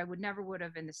way that I never would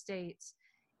have in the States.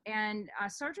 And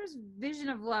Sartre's vision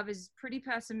of love is pretty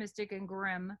pessimistic and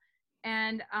grim,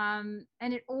 and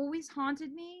it always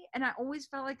haunted me. And I always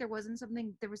felt like there was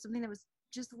something that was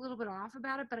just a little bit off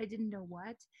about it, but I didn't know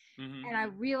what. Mm-hmm. And I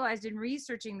realized in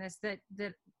researching this that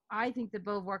I think that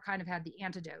Beauvoir kind of had the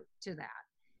antidote to that,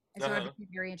 and so I became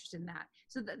very interested in that.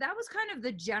 So that was kind of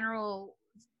the general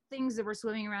things that were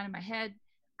swimming around in my head.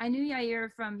 I knew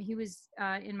Yair from, he was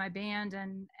in my band,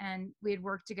 and we had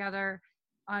worked together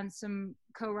on some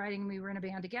co-writing. We were in a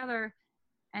band together,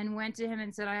 and went to him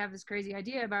and said, I have this crazy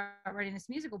idea about writing this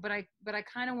musical, but I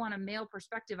kind of want a male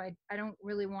perspective. I don't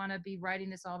really want to be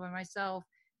writing this all by myself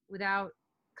without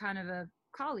kind of a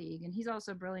colleague. And he's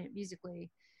also brilliant musically.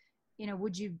 You know,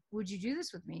 would you do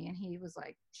this with me? And he was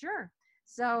like, sure.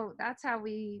 So that's how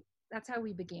we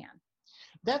began.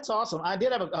 That's awesome. I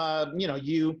did have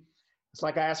it's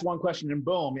like I asked one question and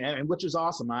boom, and which is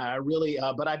awesome. I really,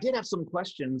 but I did have some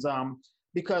questions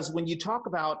because when you talk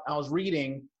about, I was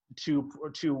reading to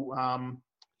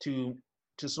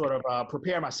sort of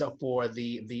prepare myself for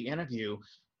the interview.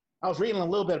 I was reading a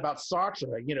little bit about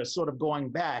Sartre, you know, sort of going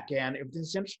back, and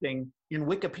it's interesting. In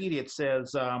Wikipedia, it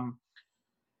says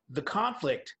the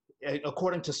conflict,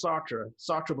 according to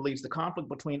Sartre believes the conflict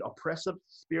between oppressive,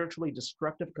 spiritually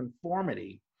destructive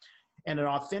conformity and an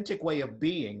authentic way of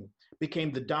being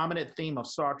became the dominant theme of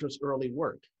Sartre's early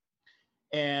work.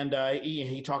 And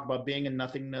he talked about being in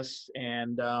nothingness,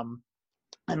 and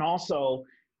also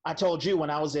I told you when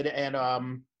I was at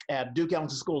Duke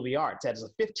Ellington School of the Arts as a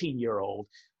 15-year-old,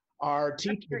 our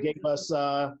teacher gave us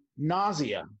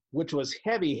nausea, which was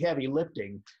heavy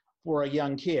lifting for a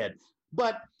young kid.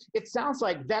 But it sounds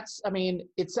like that's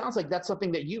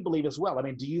something that you believe as well. I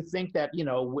mean, do you think that, you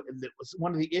know,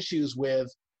 one of the issues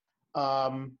with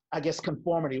I guess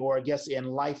conformity, or I guess in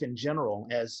life in general,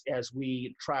 as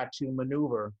we try to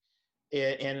maneuver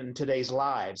in today's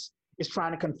lives, is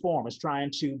trying to conform, is trying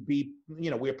to be,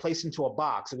 you know, we're placed into a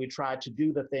box and we try to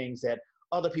do the things that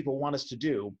other people want us to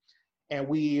do. And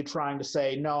we're trying to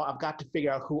say, no, I've got to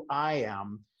figure out who I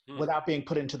am without being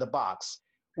put into the box.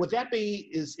 Would that be,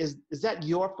 is that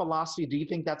your philosophy? Do you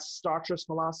think that's Sartre's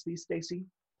philosophy, Stacy?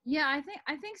 Yeah, I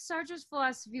think Sartre's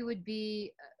philosophy would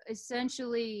be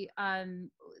essentially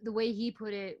the way he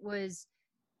put it was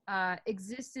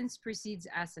existence precedes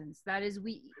essence. That is,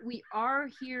 we are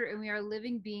here and we are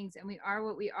living beings and we are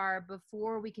what we are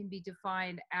before we can be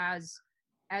defined as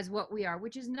what we are.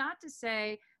 Which is not to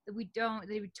say that we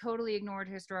totally ignored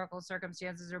historical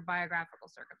circumstances or biographical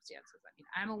circumstances. I mean,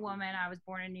 I'm a woman. I was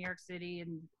born in New York City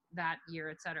in that year,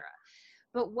 etc.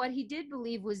 But what he did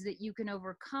believe was that you can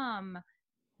overcome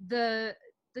the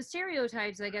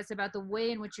stereotypes, I guess, about the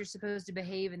way in which you're supposed to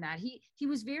behave in that. He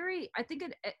was very, I think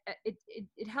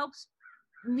it helps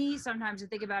me sometimes to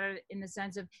think about it in the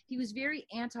sense of, he was very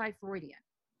anti-Freudian.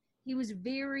 He was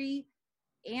very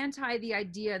anti the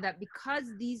idea that because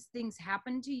these things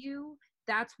happen to you,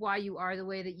 that's why you are the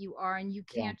way that you are, and you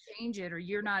can't change it, or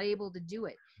you're not able to do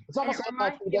it. It's almost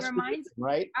it reminds,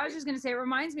 right? I was just going to say, it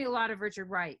reminds me a lot of Richard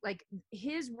Wright. Like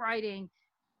his writing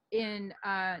in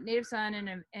Native Son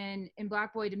and in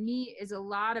Black Boy, to me, is a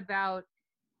lot about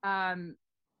the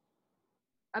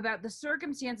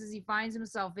circumstances he finds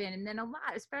himself in, and then a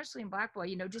lot, especially in Black Boy,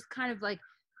 you know, just kind of like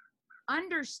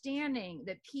understanding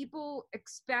that people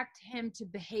expect him to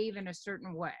behave in a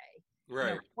certain way. Right.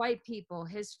 You know, white people,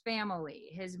 his family,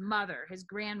 his mother, his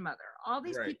grandmother, all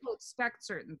these people expect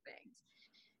certain things.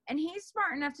 And he's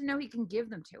smart enough to know he can give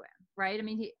them to him, right? I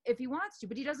mean, if he wants to,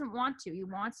 but he doesn't want to. He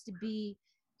wants to be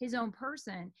his own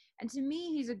person. And to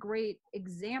me, he's a great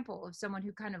example of someone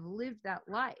who kind of lived that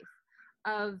life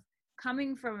of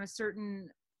coming from a certain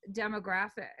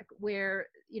demographic where,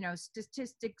 you know,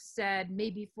 statistics said,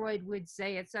 maybe Freud would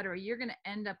say, et cetera, you're going to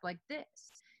end up like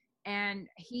this. And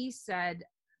he said,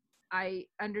 I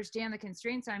understand the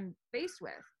constraints I'm faced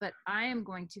with, but I am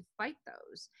going to fight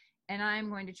those, and I am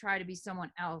going to try to be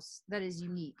someone else that is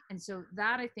unique. And so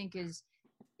that, I think, is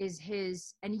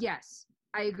his, and yes,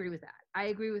 I agree with that. I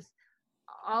agree with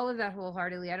all of that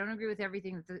wholeheartedly. I don't agree with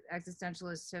everything that the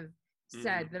existentialists have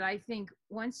said, but I think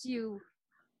once you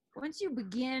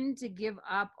begin to give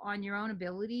up on your own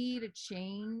ability to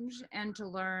change and to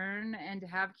learn and to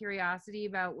have curiosity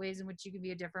about ways in which you can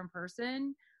be a different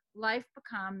person, life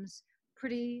becomes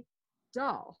pretty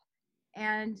dull.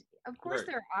 And of course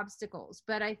there are obstacles,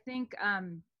 but I think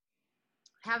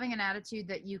having an attitude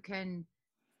that you can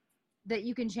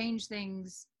change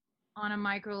things on a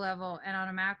micro level and on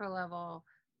a macro level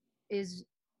is,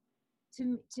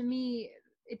 to me,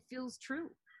 it feels true.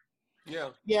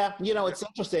 Yeah. You know, it's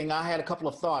interesting. I had a couple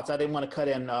of thoughts. I didn't want to cut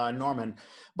in Norman,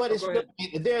 but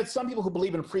there's some people who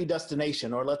believe in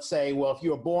predestination, or let's say, well, if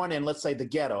you were born in, let's say, the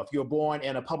ghetto, if you were born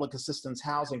in a public assistance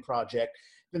housing project,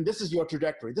 then this is your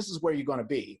trajectory. This is where you're going to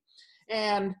be.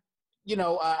 And, you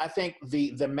know, I think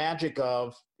the magic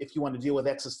of, if you want to deal with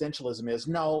existentialism, is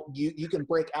no, you can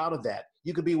break out of that.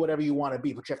 You could be whatever you want to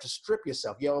be, but you have to strip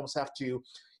yourself. You almost have to,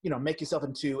 you know, make yourself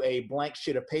into a blank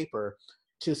sheet of paper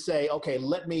to say, okay,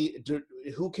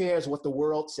 who cares what the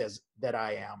world says that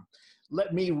I am?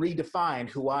 let me redefine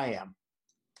who I am.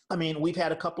 I mean, we've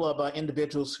had a couple of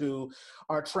individuals who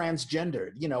are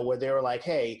transgendered, you know, where they were like,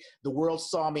 hey, the world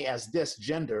saw me as this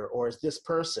gender or as this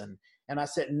person. And I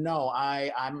said, no,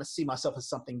 I see myself as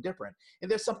something different.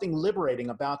 And there's something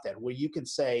liberating about that, where you can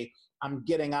say, I'm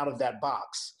getting out of that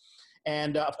box.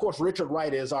 And of course, Richard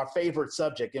Wright is our favorite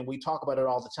subject, and we talk about it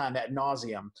all the time ad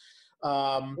nauseum.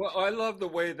 Well, I love the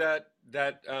way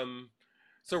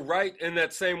so Wright in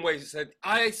that same way said,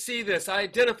 I see this, I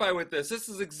identify with this. This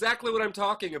is exactly what I'm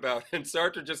talking about. And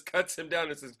Sartre just cuts him down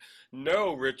and says,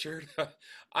 no, Richard,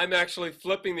 I'm actually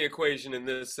flipping the equation in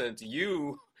this sense.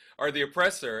 You are the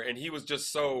oppressor. And he was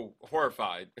just so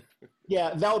horrified.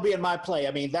 Yeah, that would be in my play.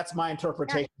 I mean, that's my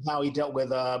interpretation of how he dealt with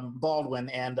Baldwin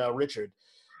and Richard.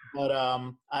 But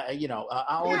I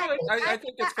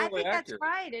think it's fairly accurate. That's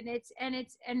right,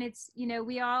 and it's you know,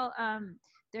 we all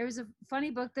there was a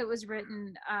funny book that was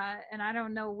written, and I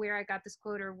don't know where I got this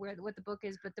quote or what the book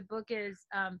is, but the book is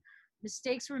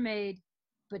mistakes were made,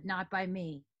 but not by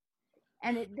me.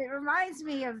 And it reminds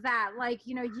me of that, like,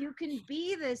 you know, you can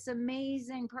be this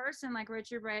amazing person like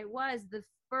Richard Wright was, the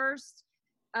first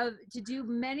to do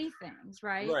many things,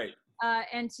 right? Right.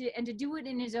 And to do it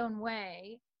in his own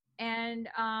way. And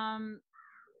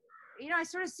you know, I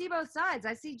sort of see both sides.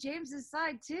 I see James's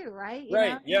side too, right? You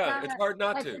right. know? Yeah, it's hard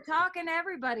not like, to. We're talking to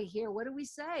everybody here. What do we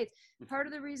say? Part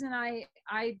of the reason I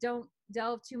don't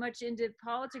delve too much into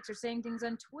politics or saying things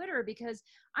on Twitter, because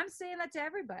I'm saying that to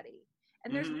everybody.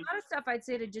 And there's a lot of stuff I'd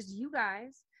say to just you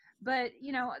guys, but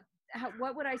you know,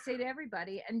 what would I say to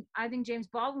everybody? And I think James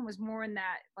Baldwin was more in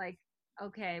that, like,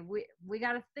 okay, we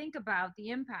got to think about the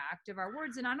impact of our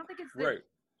words. And I don't think it's that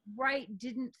Wright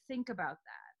didn't think about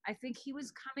that. I think he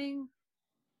was coming.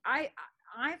 I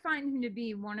find him to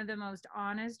be one of the most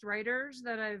honest writers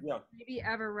that I've maybe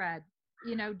ever read.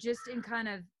 You know, just in kind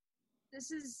of, this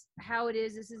is how it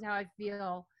is. This is how I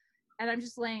feel, and I'm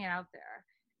just laying it out there.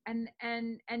 And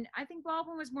I think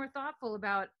Baldwin was more thoughtful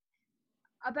about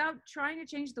trying to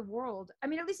change the world. I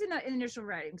mean, at least in the initial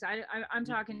writings. I'm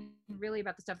talking really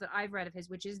about the stuff that I've read of his,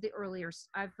 which is the earlier.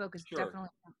 I've focused definitely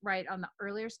right on the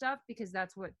earlier stuff, because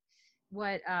that's what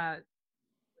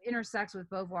intersects with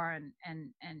Beauvoir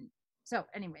and so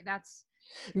anyway, that's.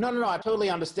 No, I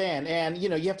totally understand. And, you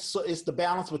know, you have to, it's the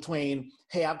balance between,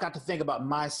 hey, I've got to think about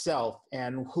myself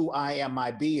and who I am,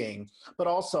 my being, but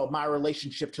also my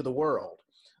relationship to the world.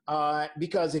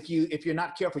 Because if you're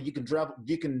not careful, you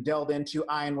can delve into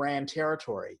Ayn Rand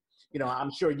territory. You know,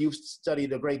 I'm sure you've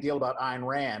studied a great deal about Ayn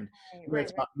Rand, where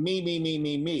it's about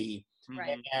me.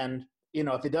 Right. And, you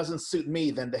know, if it doesn't suit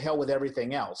me, then the hell with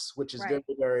everything else, which is very,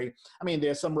 very, I mean,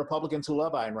 there's some Republicans who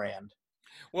love Ayn Rand.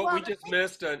 Well, we just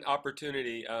missed an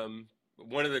opportunity.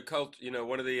 One of the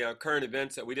current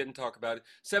events that we didn't talk about,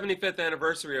 75th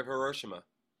anniversary of Hiroshima.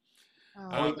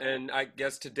 And I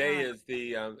guess today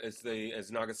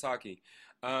is Nagasaki.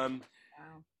 And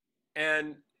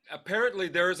apparently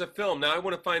there is a film. Now I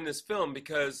want to find this film,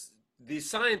 because the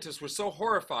scientists were so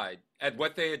horrified at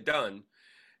what they had done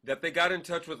that they got in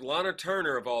touch with Lana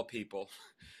Turner, of all people,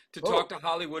 to talk to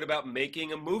Hollywood about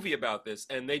making a movie about this.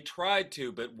 And they tried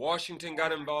to, but Washington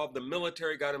got involved, the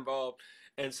military got involved,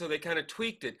 and so they kind of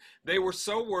tweaked it. They were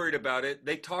so worried about it,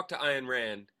 they talked to Ayn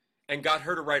Rand and got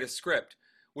her to write a script,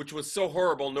 which was so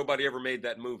horrible nobody ever made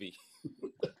that movie.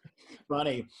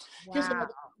 Funny.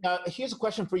 Wow. Here's a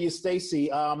question for you, Stacy.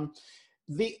 Talk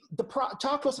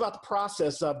to us about the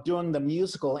process of doing the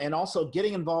musical and also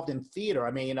getting involved in theater.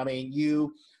 I mean, are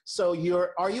you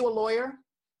a lawyer?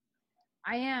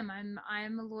 I am.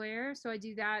 I'm a lawyer, so I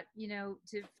do that, you know,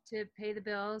 to pay the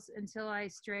bills until I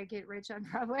get rich on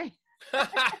Broadway.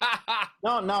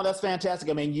 No, that's fantastic.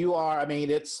 I mean,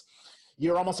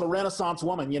 you're almost a Renaissance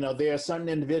woman. You know, there are certain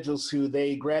individuals who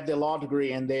they grab their law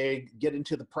degree and they get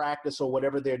into the practice or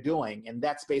whatever they're doing, and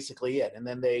that's basically it. And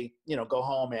then they, you know, go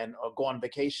home or go on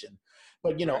vacation.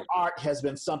 But, you know, art has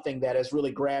been something that has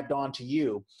really grabbed onto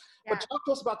you. Yeah. But talk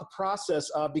to us about the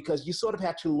process because you sort of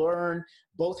had to learn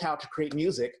both how to create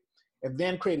music and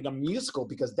then creating a musical,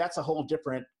 because that's a whole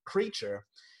different creature.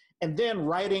 And then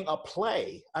writing a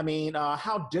play. I mean,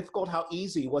 how difficult, how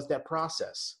easy was that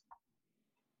process?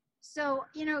 So,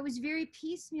 you know, it was very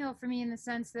piecemeal for me in the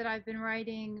sense that I've been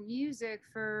writing music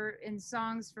in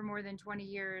songs for more than 20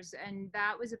 years. And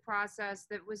that was a process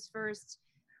that was first,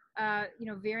 you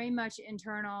know, very much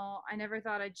internal. I never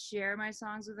thought I'd share my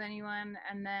songs with anyone.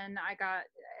 And then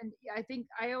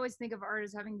I always think of art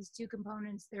as having these two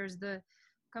components. There's the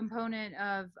component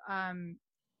of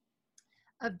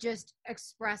just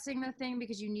expressing the thing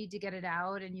because you need to get it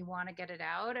out and you want to get it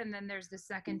out. And then there's the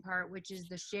second part, which is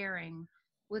the sharing,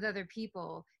 with other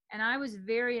people. And I was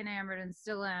very enamored, and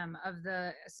still am, of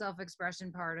the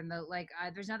self-expression part, and the like.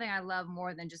 There's nothing I love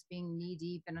more than just being knee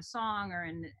deep in a song or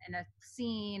in a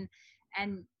scene,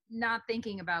 and not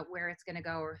thinking about where it's going to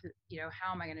go, or who,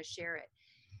 how am I going to share it.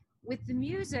 With the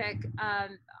music,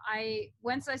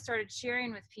 once I started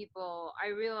sharing with people, I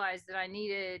realized that I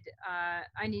needed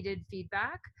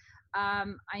feedback. I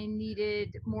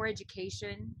needed more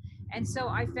education, and so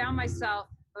I found myself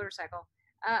motorcycle.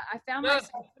 I found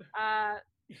myself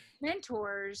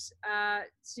mentors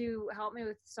to help me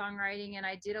with songwriting, and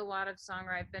I did a lot of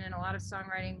songwriting. I've been in a lot of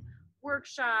songwriting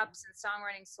workshops and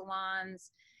songwriting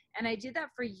salons, and I did that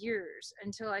for years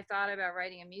until I thought about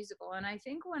writing a musical. And I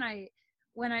think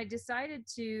when I decided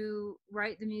to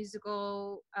write the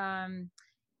musical,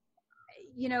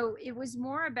 it was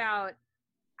more about,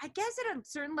 I guess at a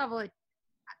certain level, it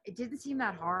didn't seem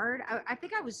that hard. I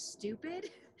think I was stupid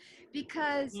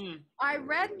because I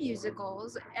read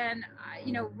musicals, and,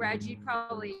 Reg, you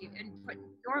probably, and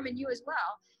Norman, you as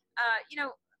well,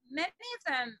 many of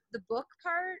them, the book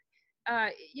part,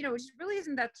 it really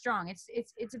isn't that strong.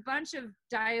 It's a bunch of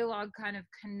dialogue kind of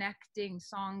connecting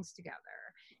songs together.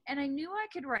 And I knew I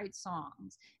could write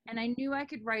songs, and I knew I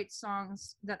could write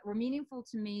songs that were meaningful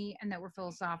to me and that were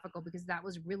philosophical, because that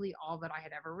was really all that I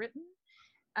had ever written.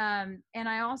 And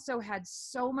I also had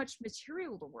so much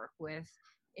material to work with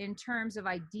in terms of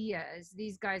ideas.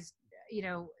 These guys,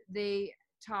 they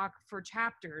talk for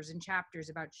chapters and chapters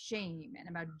about shame and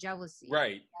about jealousy,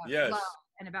 right? About Yes. love,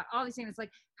 and about all these things. It's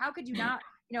like, how could you not?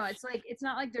 It's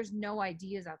not like there's no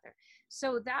ideas out there.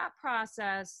 So that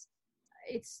process,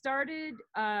 it started.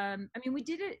 Our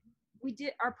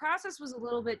process was a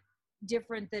little bit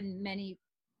different than many.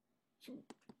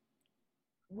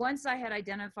 Once I had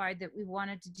identified that we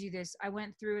wanted to do this, I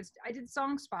went through, I did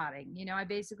song spotting. I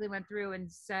basically went through and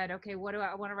said, okay, what do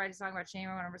I want to write a song about shame?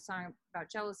 I want to write a song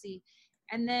about jealousy.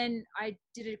 And then I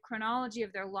did a chronology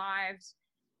of their lives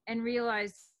and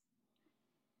realized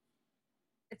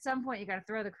at some point you got to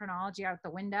throw the chronology out the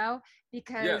window,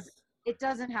 because it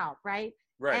doesn't help, right?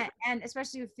 Right. And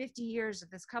especially with 50 years of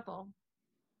this couple.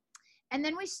 And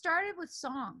then we started with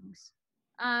songs.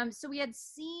 So we had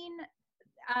seen,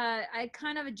 I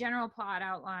kind of a general plot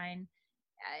outline,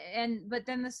 but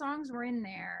then the songs were in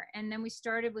there, and then we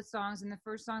started with songs, and the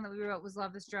first song that we wrote was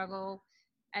Love the Struggle,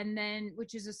 and then,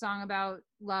 which is a song about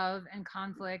love and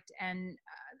conflict and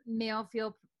male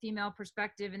female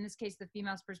perspective. In this case, the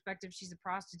female's perspective, she's a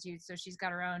prostitute, so she's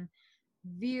got her own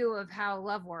view of how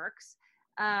love works.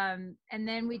 And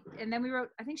then we wrote,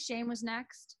 I think Shame was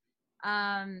next.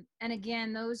 And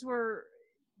again, those were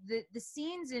the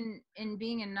scenes in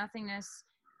Being in Nothingness,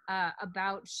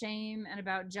 about shame and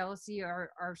about jealousy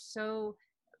were so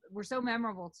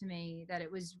memorable to me that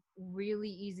it was really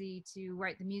easy to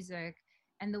write the music.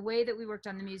 And the way that we worked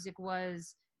on the music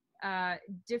was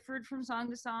differed from song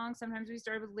to song. Sometimes we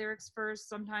started with lyrics first.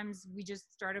 Sometimes we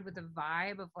just started with a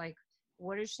vibe of like,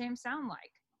 what does shame sound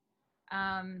like?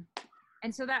 And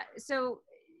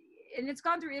it's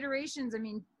gone through iterations. I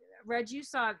mean, Reg, you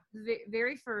saw the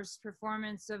very first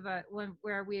performance of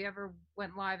where we ever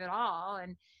went live at all.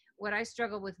 And what I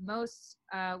struggled with most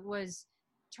was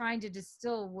trying to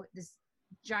distill this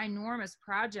ginormous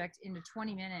project into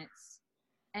 20 minutes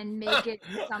and make it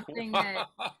something that,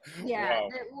 Wow. that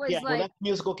was Well, that's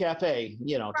Musical Cafe,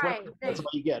 right, that's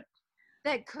what you get.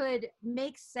 that could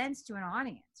make sense to an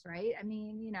audience, right? I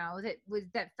mean,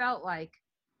 that felt like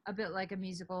a bit like a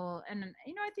musical. And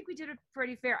I think we did it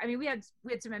pretty fair. I mean, we had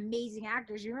some amazing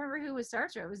actors. You remember who was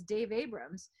Starstruck? It was Dave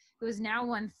Abrams, who has now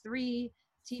won 3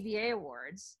 TBA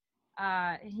awards.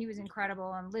 And he was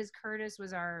incredible. And Liz Curtis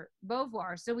was our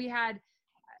Beauvoir. So we had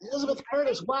Elizabeth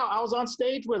Curtis. Wow, I was on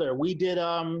stage with her. We did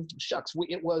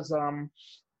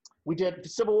we did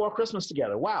Civil War Christmas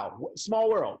together. Wow, small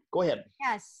world. Go ahead.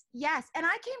 Yes, and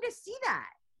I came to see that.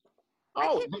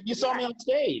 Oh, you saw me on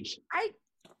stage. I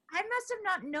must have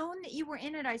not known that you were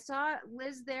in it. I saw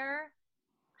Liz there.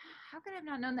 How could I have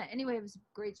not known that? Anyway, it was a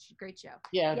great show.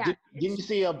 Yeah. Didn't you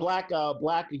see a black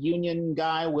union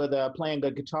guy with playing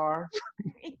the guitar?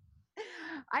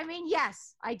 I mean,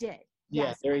 yes, I did.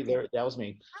 Yeah, yes, there. That was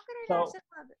me. How could I not have said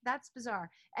that? That's bizarre.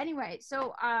 Anyway,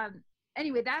 so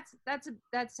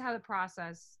that's how the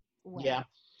process went. Yeah.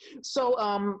 So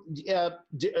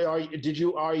are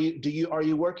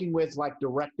you working with like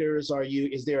directors?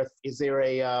 Is there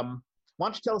a why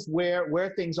don't you tell us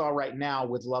where things are right now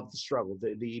with Love the Struggle,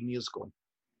 the musical?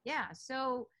 Yeah,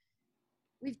 so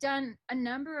we've done a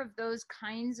number of those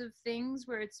kinds of things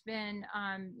where it's been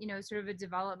sort of a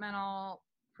developmental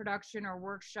production or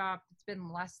workshop. It's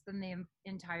been less than the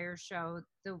entire show.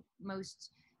 The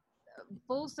most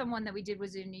Folsom one that we did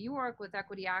was in New York with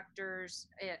Equity Actors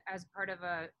as part of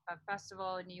a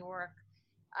festival in New York.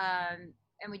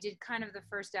 And we did kind of the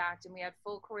first act, and we had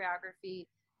full choreography.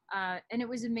 And it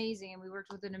was amazing. And we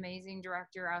worked with an amazing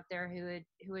director out there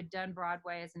who had done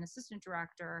Broadway as an assistant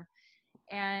director,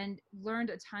 and learned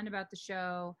a ton about the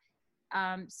show.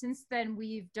 Since then,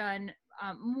 we've done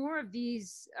more of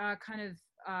these kind of,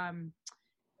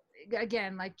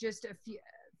 again, like just a few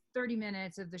 30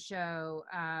 minutes of the show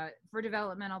for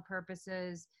developmental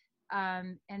purposes.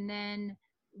 And then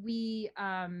we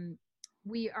are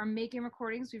making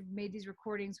recordings. We've made these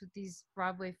recordings with these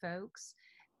Broadway folks.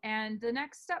 And the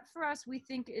next step for us, we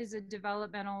think, is a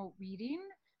developmental reading,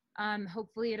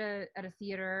 hopefully at a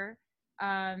theater.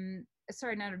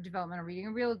 Sorry, not a developmental reading,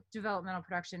 a real developmental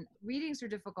production. Readings are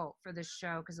difficult for this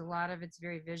show because a lot of it's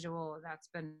very visual. That's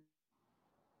been.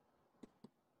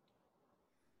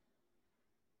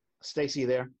 Stacy,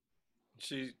 there?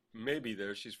 She may be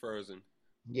there. She's frozen.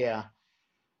 Yeah.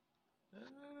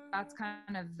 That's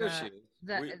kind of There she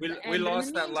is. We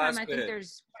lost that last bit. I think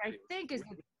there's what I think is.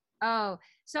 Oh,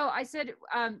 so I said,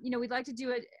 we'd like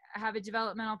to have a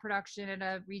developmental production at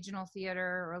a regional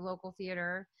theater or a local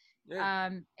theater. Yeah.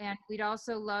 And we'd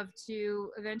also love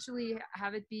to eventually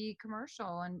have it be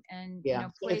commercial and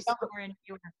It place sounds, more in New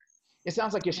York. it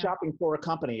sounds like you're shopping for a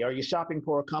company. Are you shopping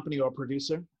for a company or a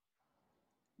producer?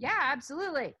 Yeah,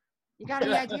 absolutely. You got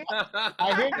any idea?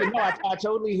 I hear you. No, I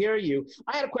totally hear you.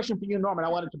 I had a question for you, Norman. I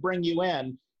wanted to bring you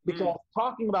in because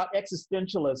talking about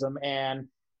existentialism and,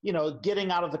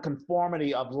 getting out of the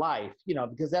conformity of life,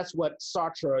 because that's what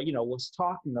Sartre, was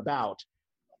talking about.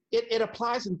 It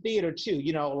applies in theater too,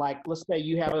 like let's say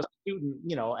you have a student,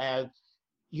 as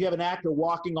you have an actor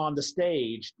walking on the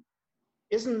stage.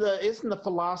 Isn't the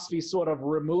philosophy sort of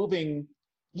removing,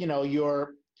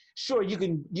 sure, you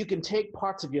can take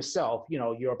parts of yourself,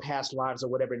 your past lives or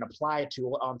whatever, and apply it to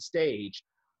on stage.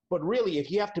 But really,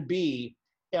 if you have to be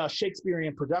a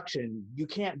Shakespearean production, you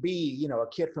can't be, a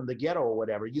kid from the ghetto or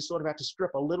whatever. You sort of have to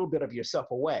strip a little bit of yourself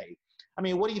away. I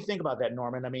mean, what do you think about that,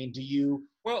 Norman? I mean, do you?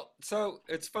 Well, so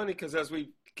it's funny because as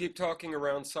we keep talking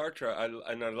around Sartre,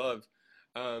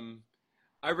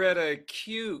 I read a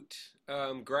cute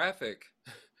graphic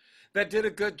that did a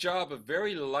good job of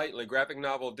graphic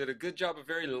novel did a good job of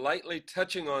very lightly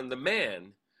touching on the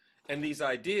man and these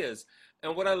ideas.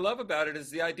 And what I love about it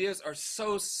is the ideas are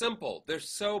so simple. They're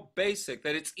so basic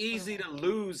that it's easy to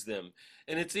lose them.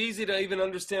 And it's easy to even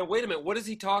understand, wait a minute, what is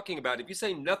he talking about? If you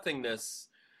say nothingness,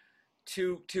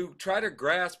 to try to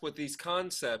grasp with these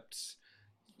concepts,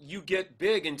 you get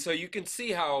big. And so you can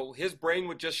see how his brain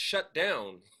would just shut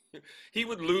down. He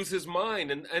would lose his mind.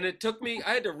 And it took me,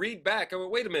 I had to read back. I went,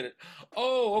 wait a minute.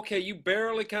 Oh, okay, you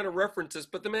barely kind of reference this,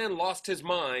 but the man lost his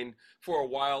mind for a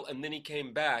while and then he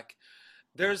came back.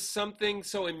 There's something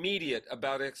so immediate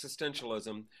about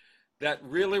existentialism that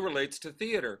really relates to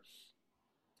theater.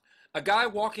 A guy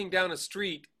walking down a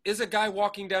street is a guy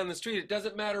walking down the street. It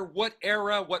doesn't matter what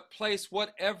era, what place,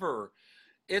 whatever.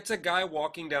 It's a guy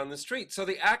walking down the street. So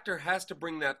the actor has to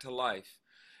bring that to life.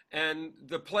 And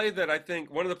the play that I think,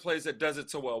 one of the plays that does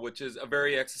it so well, which is a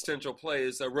very existential play,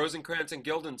 is Rosencrantz and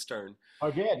Guildenstern.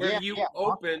 Oh, good. Where you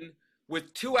open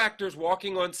with two actors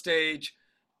walking on stage,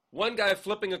 one guy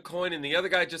flipping a coin and the other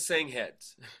guy just saying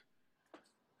heads.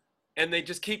 And they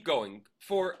just keep going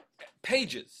for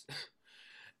pages.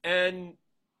 And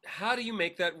how do you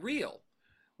make that real?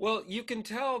 Well, you can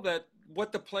tell that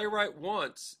what the playwright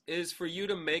wants is for you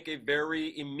to make a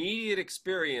very immediate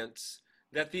experience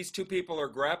that these two people are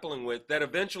grappling with that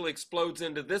eventually explodes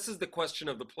into, this is the question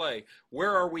of the play.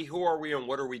 Where are we, who are we, and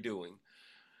what are we doing?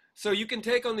 So you can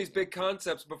take on these big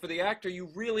concepts, but for the actor, you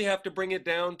really have to bring it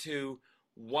down to,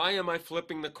 why am I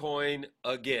flipping the coin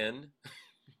again?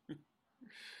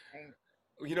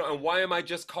 And why am I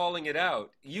just calling it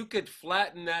out? You could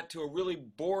flatten that to a really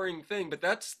boring thing, but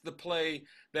that's the play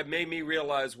that made me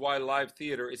realize why live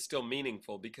theater is still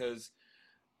meaningful, because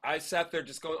I sat there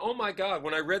just going, oh my God,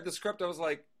 when I read the script, I was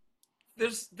like,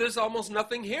 there's almost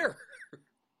nothing here.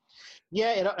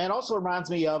 Yeah, it also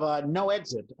reminds me of No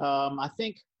Exit. I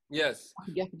think. Yes.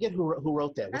 I forget who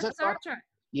wrote that. Was That's that Sartre.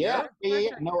 Yeah.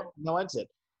 No Exit.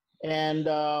 And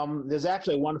there's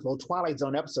actually a wonderful Twilight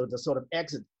Zone episode that sort of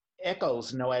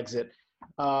echoes No Exit.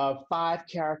 5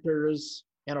 characters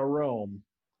in a room.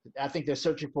 I think they're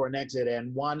searching for an exit,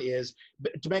 and one is,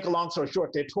 to make a long story short,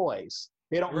 they're toys.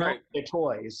 They don't know they're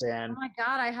toys. And oh my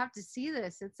God, I have to see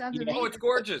this. It sounds amazing. Oh, it's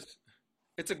gorgeous.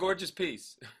 It's a gorgeous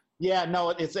piece. Yeah, no,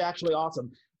 it's actually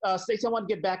awesome. Stacy, I want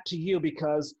to get back to you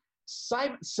because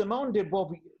Simone de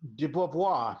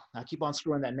Beauvoir, I keep on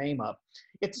screwing that name up.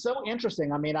 It's so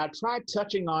interesting. I mean, I tried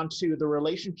touching on to the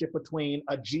relationship between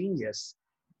a genius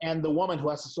and the woman who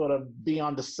has to sort of be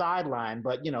on the sideline,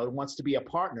 but, wants to be a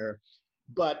partner,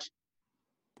 but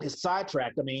is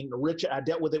sidetracked. I mean, Richard, I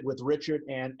dealt with it with Richard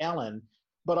and Ellen,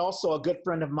 but also a good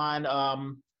friend of mine,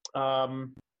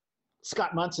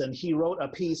 Scott Munson, he wrote a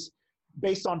piece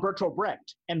based on Bertolt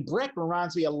Brecht. And Brecht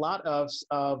reminds me a lot of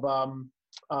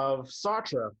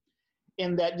Sartre,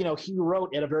 in that he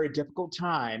wrote at a very difficult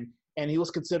time, and he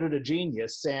was considered a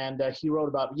genius, and he wrote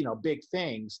about big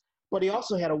things. But he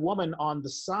also had a woman on the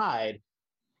side,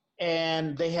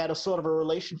 and they had a sort of a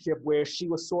relationship where she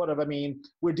was sort of, I mean,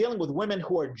 we're dealing with women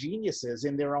who are geniuses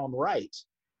in their own right,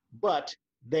 but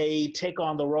they take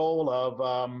on the role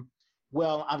of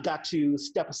well, I've got to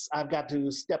step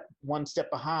one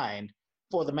step behind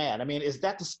for the man. I mean, is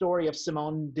that the story of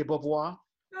Simone de Beauvoir?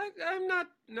 I'm not.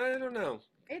 No, I don't know.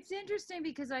 It's interesting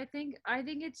because I think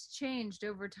it's changed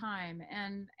over time,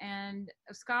 and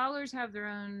scholars have their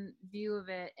own view of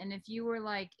it. And if you were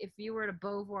at a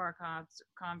Beauvoir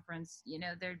conference,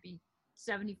 there'd be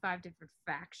 75 different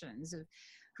factions of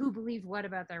who believed what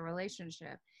about their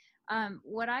relationship.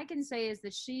 What I can say is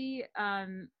that she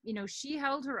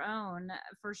held her own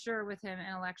for sure with him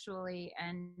intellectually,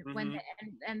 and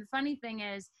and the funny thing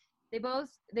is,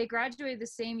 they graduated the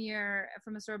same year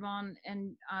from the Sorbonne,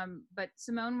 and but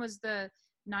Simone was the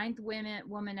 9th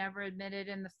woman ever admitted,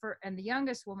 and the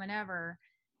youngest woman ever.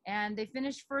 And they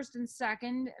finished first and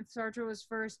second. Sartre was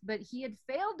first, but he had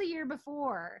failed the year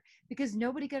before because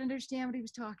nobody could understand what he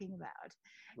was talking about.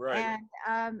 Right.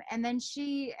 And then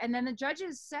the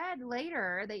judges said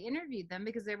later, they interviewed them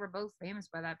because they were both famous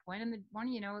by that point. And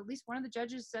at least one of the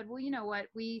judges said, well, you know what,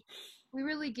 we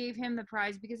really gave him the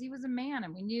prize because he was a man,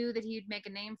 and we knew that he'd make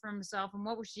a name for himself. And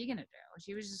what was she going to do?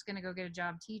 She was just going to go get a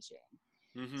job teaching.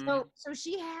 Mm-hmm. So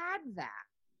she had that.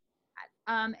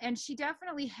 And she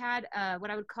definitely had what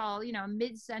I would call, a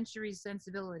mid-century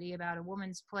sensibility about a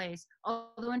woman's place.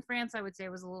 Although in France, I would say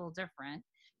it was a little different.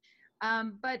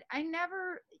 But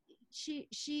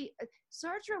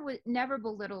Sartre never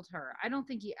belittled her. I don't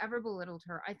think he ever belittled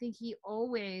her. I think he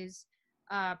always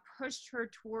pushed her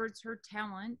towards her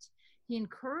talent. He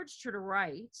encouraged her to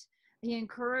write. He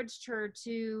encouraged her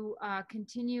to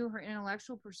continue her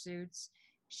intellectual pursuits.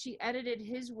 She edited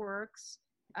his works.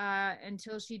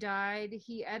 Until she died,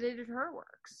 he edited her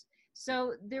works.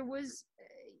 So there was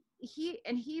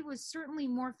he was certainly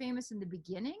more famous in the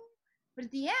beginning, but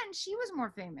at the end, she was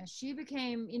more famous. She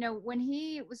became, when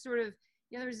he was sort of,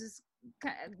 there was this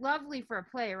lovely for a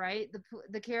play, right?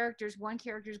 The characters, one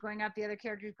character is going up, the other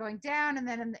character is going down, and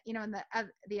then in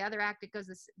the other act, it goes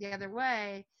the other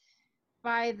way.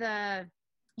 By the,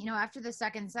 after The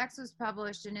Second Sex was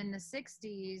published, and in the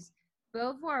 60s.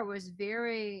 Beauvoir was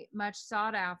very much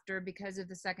sought after because of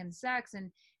The Second Sex, and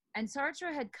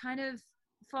Sartre had kind of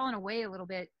fallen away a little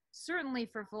bit, certainly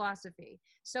for philosophy.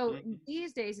 So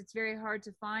these days, it's very hard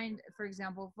to find, for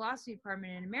example, a philosophy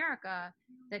department in America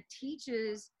that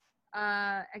teaches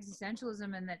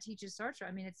existentialism and that teaches Sartre.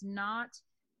 I mean, it's not,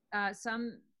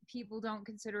 some people don't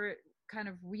consider it kind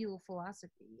of real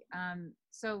philosophy.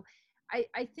 So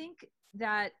I think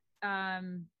that,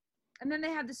 and then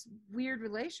they have this weird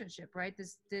relationship, right?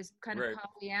 This kind of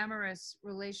polyamorous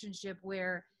relationship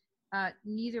where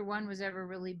neither one was ever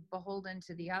really beholden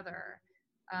to the other.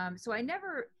 So I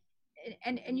never,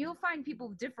 and you'll find people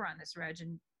differ on this, Reg.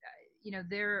 And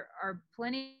there are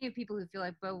plenty of people who feel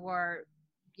like Beauvoir,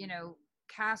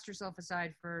 cast herself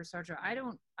aside for Sartre. I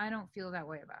don't feel that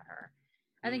way about her.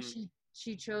 I think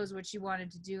she chose what she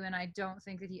wanted to do, and I don't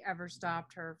think that he ever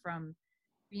stopped her from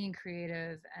being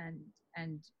creative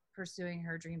and pursuing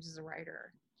her dreams as a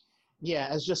writer.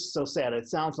 Yeah, it's just so sad. It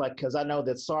sounds like, because I know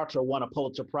that Sartre won a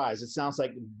Pulitzer Prize, it sounds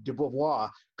like de Beauvoir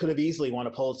could have easily won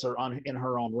a Pulitzer in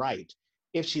her own right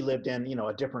if she lived in,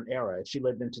 a different era, if she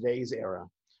lived in today's era,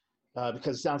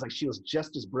 because it sounds like she was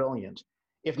just as brilliant,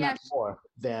 if not more,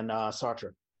 than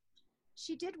Sartre.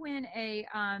 She did win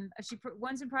she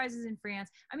won some prizes in France.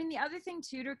 I mean, the other thing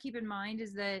too to keep in mind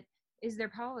is their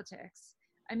politics.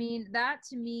 I mean, that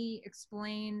to me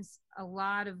explains a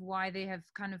lot of why they have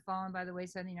kind of fallen by the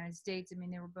wayside in the United States. I mean,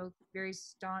 they were both very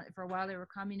staunch. For a while, they were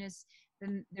communists.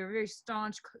 Then they were very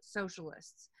staunch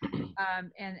socialists.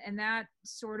 And that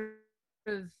sort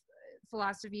of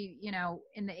philosophy,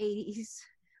 in the 80s,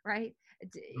 right?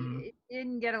 It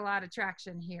didn't get a lot of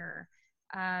traction here.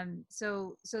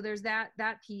 So there's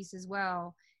that piece as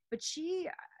well. But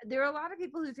there are a lot of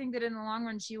people who think that in the long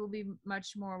run, she will be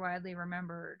much more widely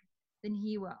remembered than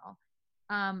he will.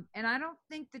 And I don't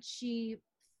think that she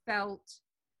felt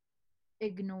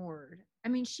ignored. I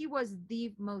mean, she was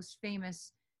the most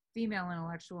famous female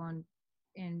intellectual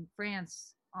in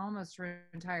France almost her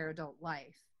entire adult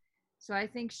life. So I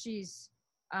think she's,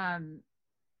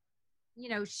 you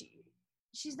know,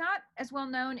 she's not as well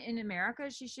known in America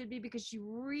as she should be, because she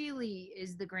really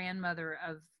is the grandmother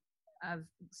of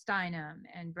Steinem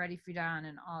and Betty Friedan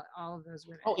and all of those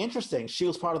women. Oh, interesting. She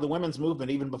was part of the women's movement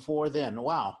even before then.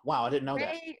 Wow. Wow. I didn't know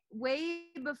that.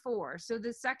 Way before. So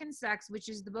The Second Sex, which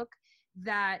is the book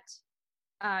that,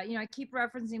 you know, I keep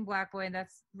referencing Black Boy, and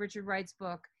that's Richard Wright's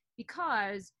book,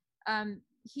 because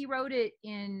he wrote it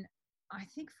in, I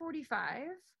think, 45.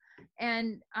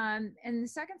 And The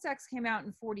Second Sex came out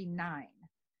in 49.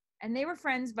 And they were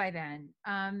friends by then.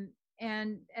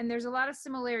 And there's a lot of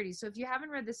similarities. So if you haven't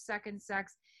read The Second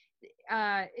Sex,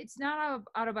 it's not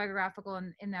autobiographical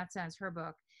in that sense, her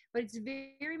book, but it's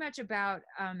very much about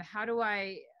how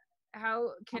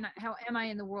am I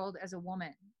in the world as a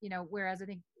woman, you know, whereas I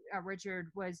think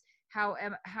Richard was how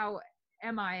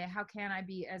can I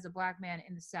be as a Black man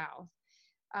in the South.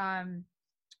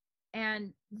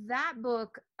 And that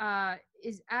book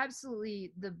is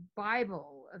absolutely the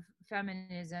Bible of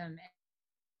feminism,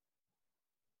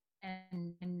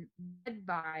 and read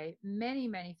by many,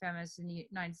 many feminists in the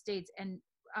United States. And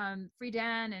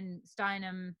Friedan and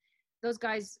Steinem, those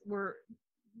guys were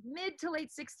mid to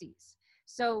late 60s.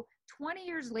 So 20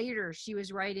 years later, she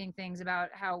was writing things about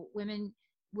how women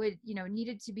would, you know,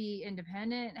 needed to be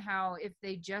independent, how if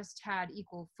they just had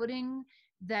equal footing,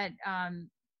 that,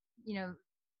 you know,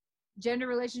 gender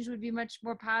relations would be much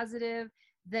more positive,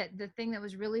 that the thing that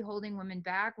was really holding women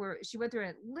back, where she went through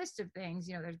a list of things,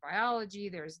 you know, there's biology,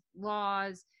 there's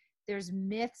laws, there's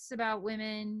myths about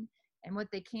women and what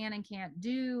they can and can't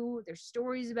do, there's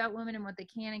stories about women and what they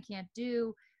can and can't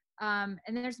do, and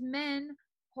then there's men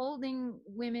holding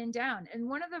women down. And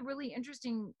one of the really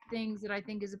interesting things that I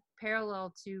think is a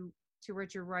parallel to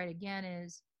Richard Wright again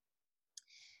is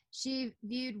she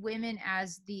viewed women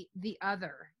as the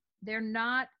other. They're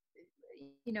not,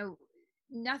 you know,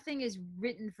 nothing is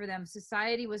written for them.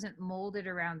 Society wasn't molded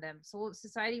around them. So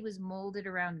society was molded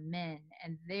around men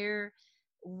and their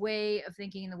way of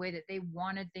thinking, the way that they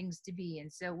wanted things to be.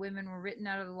 And so women were written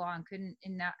out of the law and couldn't,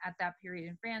 at that period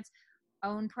in France,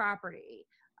 own property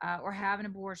or have an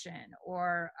abortion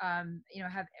or, you know,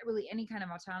 have really any kind of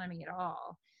autonomy at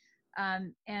all.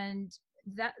 And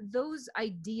that those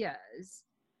ideas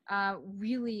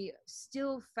really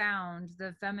still found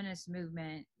the feminist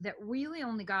movement that really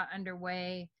only got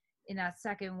underway in that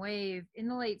second wave in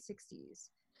the late 60s.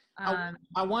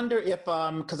 I wonder if,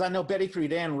 because I know Betty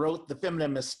Friedan wrote The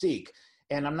Feminine Mystique,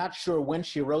 and I'm not sure when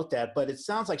she wrote that, but it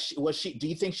sounds like do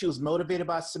you think she was motivated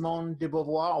by Simone de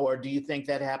Beauvoir, or do you think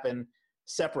that happened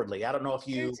separately? I don't know if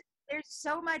you... There's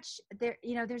so much there,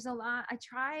 you know, there's a lot. I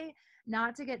try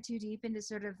not to get too deep into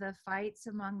sort of the fights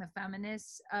among the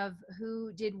feminists of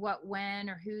who did what when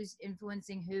or who's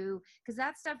influencing who, because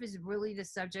that stuff is really the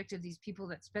subject of these people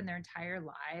that spend their entire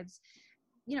lives,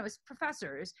 you know, as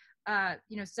professors,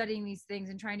 you know, studying these things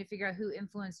and trying to figure out who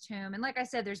influenced whom. And like I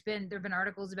said, there've been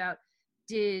articles about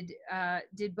did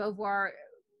Beauvoir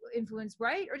influence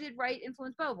Wright, or did Wright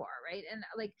influence Beauvoir, right? And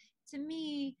like, to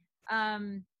me,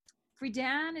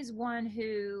 Friedan is one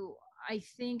who I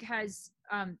think has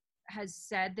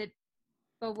said that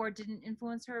Beauvoir didn't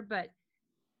influence her, but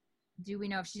do we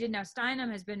know if she did? Now, Steinem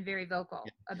has been very vocal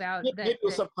about that. Maybe it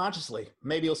was subconsciously.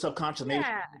 Maybe it was subconsciously.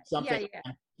 Yeah, something.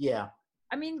 Yeah.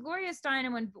 I mean, Gloria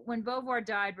Steinem, when Beauvoir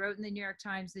died, wrote in the New York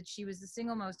Times that she was the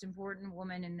single most important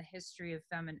woman in the history of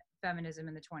feminism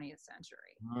in the 20th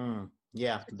century.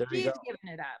 Yeah, so there you go. She's given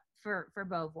it up for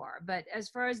Beauvoir. But as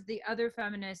far as the other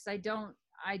feminists, I don't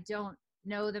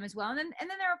know them as well. And then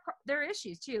there are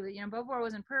issues too. You know, Beauvoir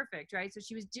wasn't perfect, right? So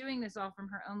she was doing this all from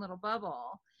her own little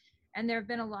bubble. And there's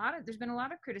been a lot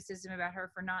of criticism about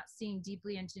her for not seeing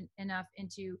deeply enough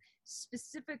into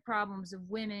specific problems of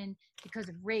women because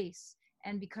of race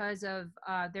and because of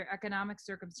their economic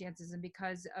circumstances and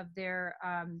because of their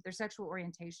sexual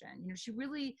orientation. You know,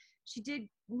 she did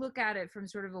look at it from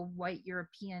sort of a white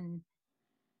European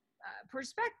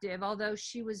perspective, although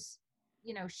she was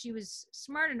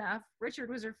smart enough.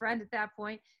 Richard was her friend at that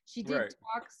point. She did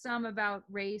talk some about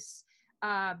race,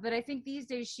 but I think these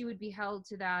days she would be held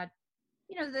to that,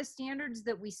 you know, the standards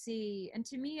that we see. And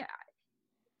to me,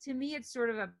 it's sort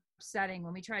of upsetting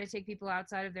when we try to take people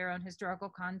outside of their own historical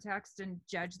context and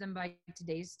judge them by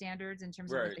today's standards in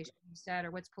terms of what they should have said or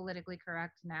what's politically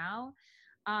correct now.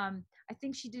 I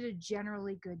think she did a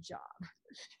generally good job.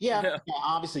 Yeah,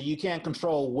 obviously you can't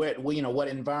control what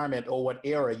environment or what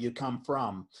era you come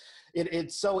from.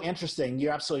 It's so interesting.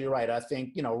 You're absolutely right. I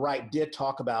think, you know, Wright did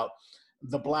talk about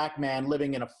the black man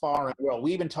living in a foreign world.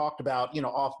 We even talked about,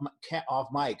 off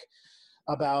mic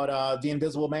about The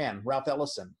Invisible Man, Ralph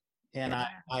Ellison. And I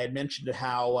had mentioned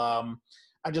how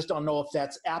I just don't know if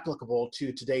that's applicable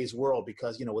to today's world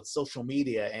because, with social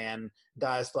media and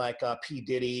guys like P.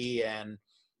 Diddy and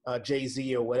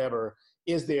Jay-Z or whatever,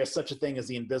 is there such a thing as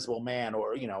the invisible man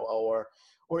or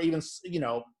even,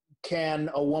 can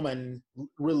a woman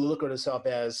really look at herself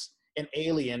as an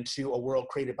alien to a world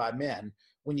created by men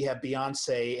when you have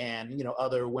Beyonce and,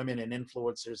 other women and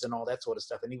influencers and all that sort of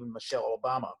stuff, and even Michelle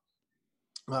Obama.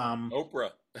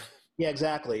 Oprah. Yeah,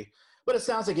 exactly. But it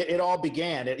sounds like it all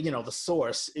began, the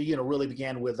source, really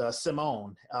began with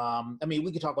Simone.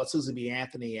 We could talk about Susan B.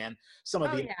 Anthony and some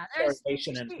of the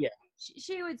interrogation and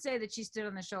she would say that she stood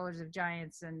on the shoulders of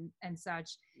giants and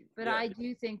such, but Yeah. I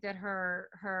do think that her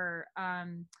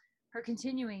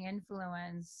continuing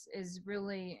influence is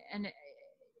really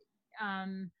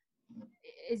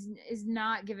is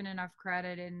not given enough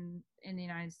credit in the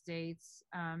United States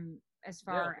as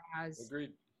far as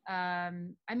agreed.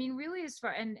 Really as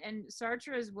far and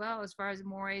Sartre as well, as far as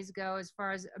mores go, as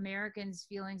far as Americans'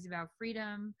 feelings about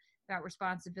freedom, about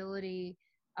responsibility,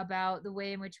 about the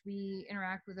way in which we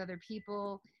interact with other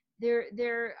people.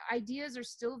 Their ideas are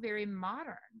still very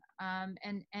modern.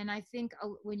 And I think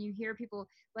when you hear people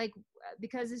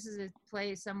because this is a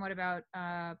play somewhat about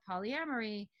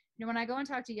polyamory, when I go and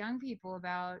talk to young people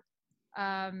about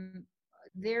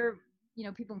their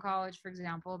people in college, for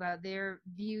example, about their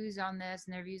views on this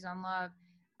and their views on love,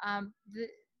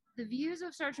 the views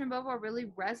of Sartre and Beauvoir really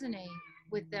resonate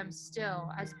with them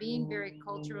still as being very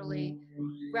culturally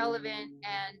relevant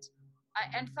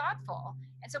and thoughtful.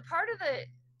 And so part of the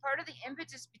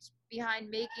impetus behind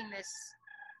making this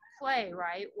play,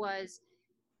 right, was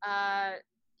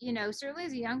certainly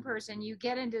as a young person, you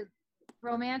get into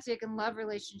romantic and love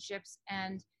relationships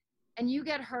and you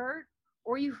get hurt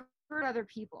or you hurt other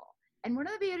people. And one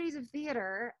of the beauties of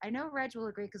theater, I know Reg will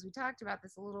agree because we talked about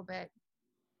this a little bit,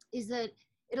 is that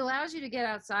it allows you to get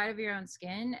outside of your own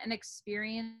skin and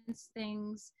experience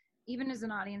things, even as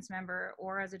an audience member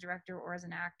or as a director or as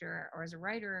an actor or as a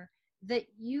writer, that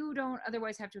you don't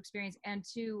otherwise have to experience, and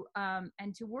to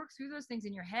work through those things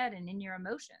in your head and in your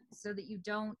emotions so that you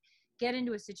don't get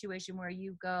into a situation where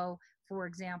you go, for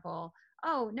example,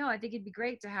 oh no, I think it'd be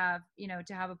great to have a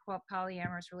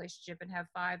polyamorous relationship and have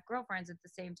 5 girlfriends at the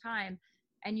same time.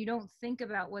 And you don't think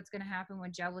about what's going to happen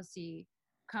when jealousy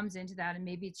comes into that. And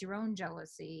maybe it's your own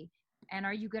jealousy. And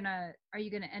are you going to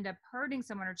end up hurting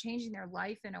someone or changing their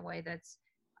life in a way that's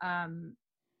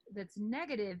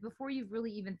negative before you've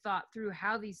really even thought through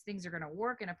how these things are going to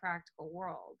work in a practical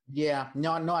world? Yeah,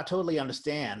 no, I totally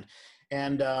understand.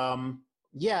 And, I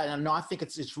think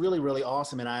it's really, really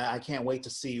awesome. And I can't wait to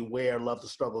see where Love the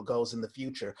Struggle goes in the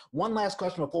future. One last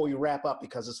question before we wrap up,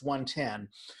 because it's 1:10.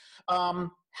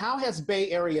 How has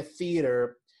Bay Area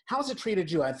theater, how's it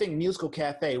treated you? I think Musical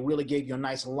Cafe really gave you a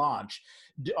nice launch.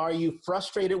 Are you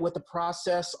frustrated with the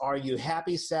process? Are you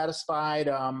happy, satisfied?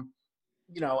 And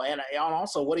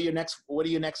also, what are your next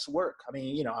work?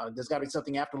 There's got to be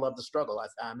something after Love the Struggle, I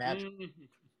imagine. Mm-hmm.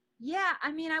 Yeah, I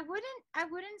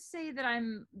wouldn't say that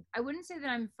I'm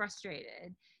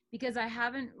frustrated, because we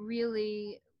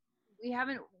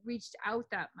haven't reached out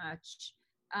that much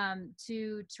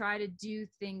to try to do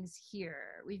things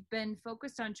here. We've been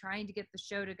focused on trying to get the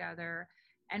show together,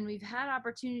 and we've had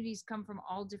opportunities come from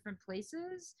all different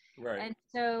places. Right. And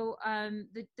so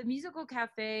the Musical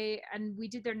Cafe, and we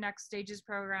did their Next Stages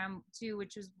program too,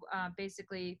 which was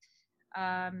basically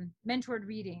mentored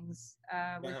readings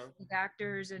with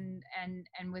actors and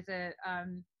with a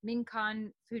Ming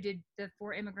Khan, who did The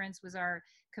 4 Immigrants, was our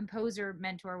composer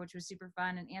mentor, which was super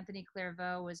fun, and Anthony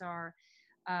Clairvaux was our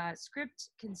script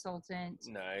consultant.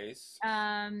 Nice.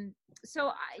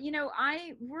 So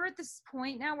we're at this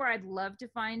point now where I'd love to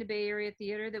find a Bay Area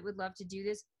theater that would love to do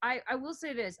this. I will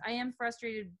say this: I am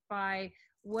frustrated by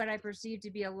what I perceive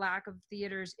to be a lack of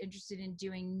theaters interested in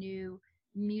doing new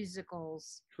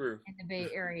musicals True. in the Bay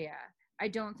Area. I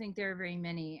don't think there are very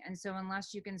many, and so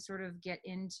unless you can sort of get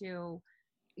into,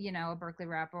 a Berkeley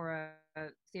Rep or a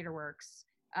Theater Works,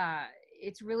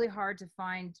 it's really hard to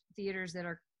find theaters that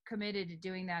are committed to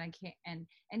doing that and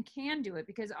can do it,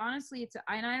 because honestly,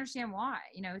 and I understand why.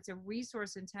 It's a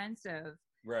resource intensive,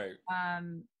 right,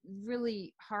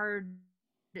 really hard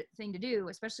thing to do,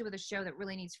 especially with a show that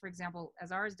really needs, for example,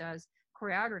 as ours does,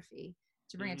 choreography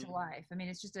to bring it to life.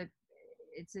 It's just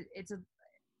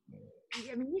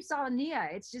you saw Nia.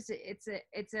 It's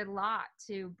a lot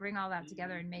to bring all that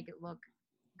together and make it look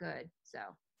good.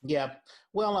 So Yeah.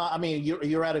 Well, I mean,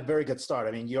 you're at a very good start.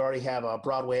 I mean, you already have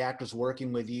Broadway actors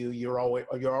working with you. You're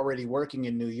already working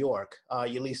in New York. At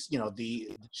least the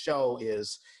show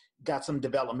is got some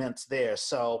developments there.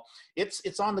 So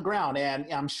it's on the ground,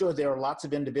 and I'm sure there are lots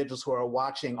of individuals who are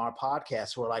watching our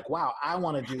podcast who are like, "Wow, I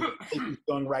want to do what Stacey's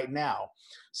doing right now."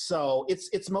 So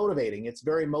it's motivating. It's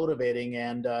very motivating,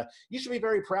 and you should be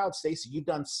very proud, Stacey. You've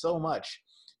done so much.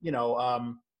 You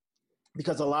know.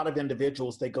 Because a lot of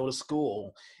individuals, they go to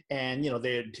school and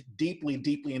they're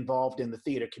deeply involved in the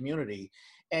theater community,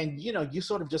 and you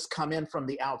sort of just come in from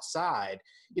the outside,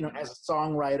 as a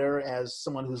songwriter, as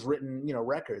someone who's written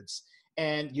records,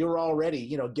 and you're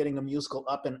already getting a musical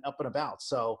up and about.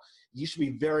 So you should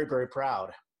be very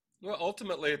proud. Well,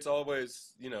 ultimately, it's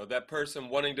always, that person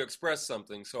wanting to express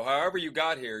something. So however you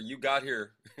got here,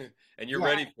 and you're Yeah.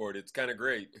 ready for it. It's kind of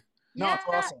great. No, Yeah, it's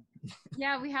awesome.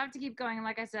 yeah, we have to keep going. And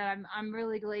like I said, I'm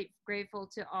really grateful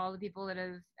to all the people that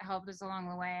have helped us along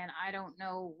the way. And I don't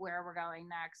know where we're going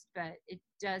next, but it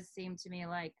does seem to me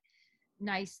like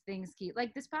nice things keep,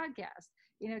 like this podcast,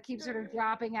 keeps sort of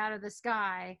dropping out of the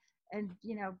sky and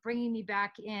bringing me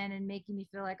back in and making me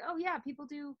feel like, oh yeah, people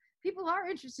are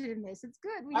interested in this. It's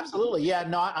good. We need to Absolutely. Yeah.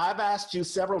 No, I've asked you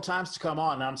several times to come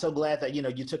on, and I'm so glad that,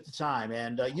 you took the time,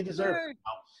 and you deserve it.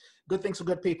 Good things for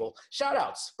good people. Shout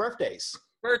outs, birthdays.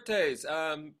 Birthdays.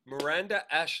 Miranda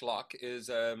Ashlock is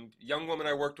a young woman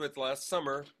I worked with last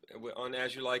summer on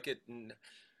As You Like It, and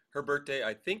her birthday,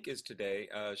 I think, is today.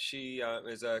 She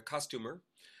is a costumer.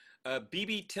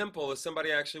 BB Temple is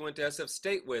somebody I actually went to SF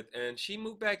State with, and she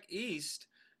moved back east,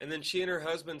 and then she and her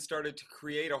husband started to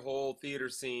create a whole theater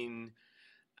scene.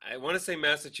 I want to say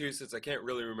Massachusetts. I can't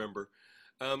really remember.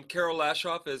 Carol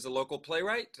Lashoff is a local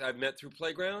playwright I've met through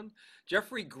Playground.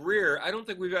 Jeffrey Greer, I don't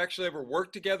think we've actually ever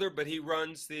worked together, but he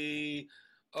runs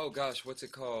oh gosh, what's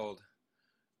it called?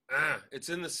 It's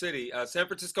in the city, San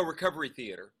Francisco Recovery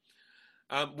Theater,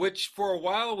 which for a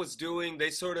while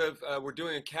they sort of were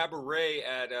doing a cabaret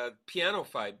at a Piano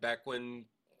Fight back when,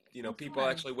 people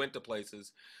actually went to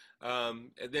places. And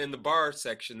then the bar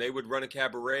section, they would run a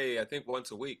cabaret, I think,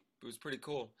 once a week. It was pretty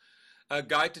cool.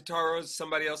 Guy Tataro's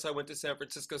somebody else I went to San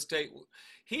Francisco State.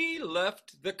 He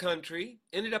left the country,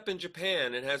 ended up in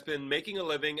Japan, and has been making a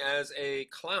living as a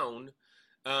clown.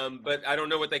 But I don't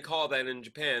know what they call that in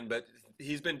Japan, but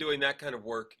he's been doing that kind of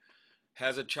work.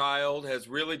 Has a child, has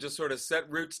really just sort of set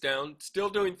roots down, still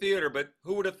doing theater, but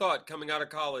who would have thought coming out of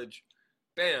college,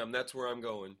 bam, that's where I'm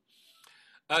going.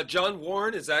 John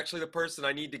Warren is actually the person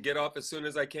I need to get off as soon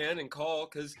as I can and call,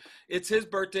 because it's his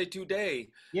birthday today.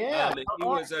 Yeah.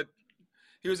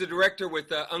 He was a director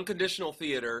with Unconditional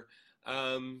Theater,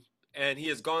 and he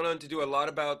has gone on to do a lot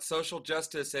about social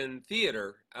justice and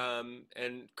theater,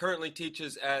 and currently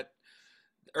teaches at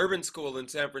Urban School in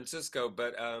San Francisco,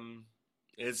 but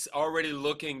is already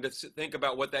looking to think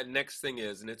about what that next thing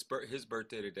is, and it's his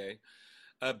birthday today.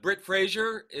 Britt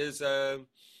Frazier is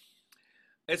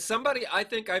it's somebody I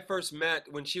think I first met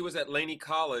when she was at Laney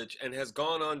College and has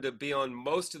gone on to be on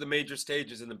most of the major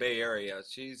stages in the Bay Area.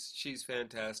 She's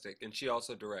fantastic, and she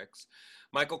also directs.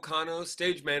 Michael Cano,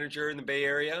 stage manager in the Bay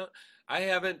Area. I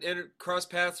haven't crossed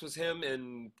paths with him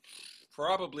in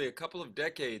probably a couple of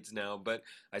decades now, but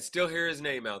I still hear his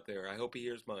name out there. I hope he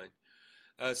hears mine.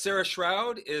 Sarah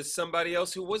Shroud is somebody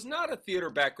else who was not a theater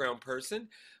background person,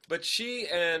 but she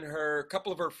and a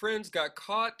couple of her friends got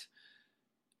caught.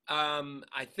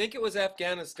 I think it was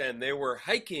Afghanistan. They were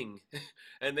hiking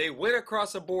and they went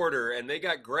across a border and they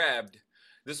got grabbed.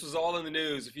 This was all in the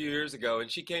news a few years ago, and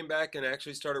she came back and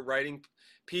actually started writing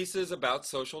pieces about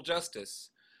social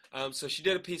justice. So she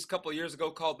did a piece a couple of years ago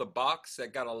called The Box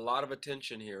that got a lot of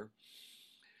attention here.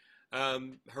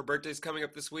 Her birthday's coming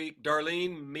up this week.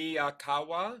 Darlene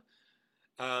Miyakawa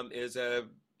is a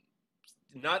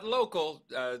not local,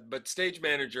 but stage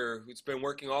manager who's been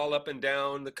working all up and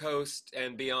down the coast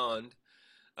and beyond.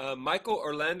 Michael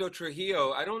Orlando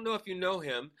Trujillo, I don't know if you know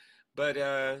him,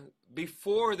 but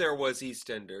before there was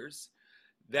EastEnders,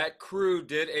 that crew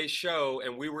did a show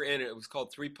and we were in it. It was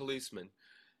called Three Policemen.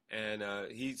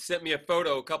 And he sent me a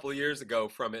photo a couple of years ago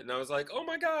from it, and I was like, oh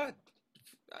my God,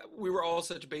 we were all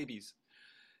such babies.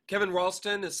 Kevin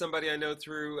Ralston is somebody I know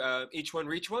through Each One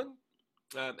Reach One.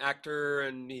 Actor,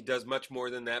 and he does much more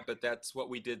than that, but that's what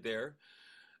we did there.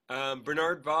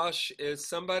 Bernard Vosch is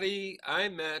somebody I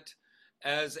met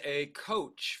as a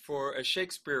coach for a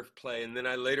Shakespeare play, and then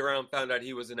I later on found out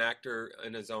he was an actor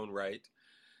in his own right.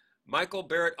 Michael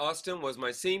Barrett Austin was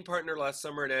my scene partner last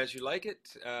summer in As You Like It.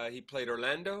 He played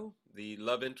Orlando, the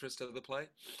love interest of the play.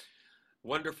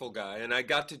 Wonderful guy, and I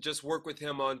got to just work with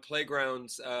him on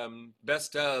Playground's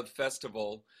Best of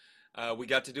Festival. We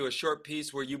got to do a short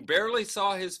piece where you barely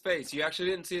saw his face. You actually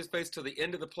didn't see his face till the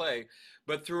end of the play,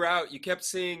 but throughout you kept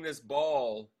seeing this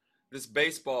ball, this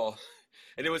baseball,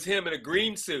 and it was him in a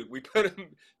green suit. We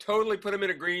totally put him in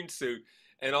a green suit,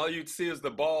 and all you'd see is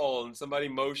the ball and somebody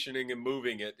motioning and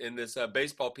moving it in this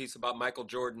baseball piece about Michael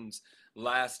Jordan's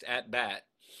last at bat.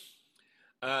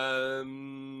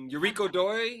 Yuriko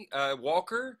Doi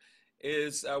Walker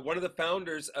is one of the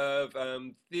founders of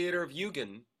Theater of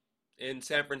Yugen in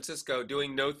San Francisco,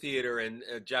 doing no theater in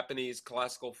Japanese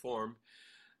classical form.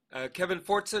 Kevin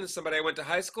Fortson is somebody I went to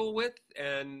high school with,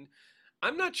 and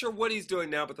I'm not sure what he's doing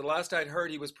now, but the last I'd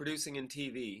heard he was producing in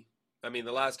TV. I mean,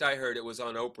 the last I heard it was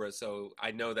on Oprah, so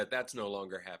I know that that's no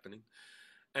longer happening.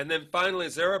 And then finally,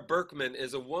 Zara Berkman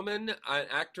is a woman, an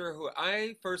actor who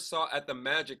I first saw at the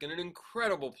Magic in an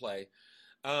incredible play.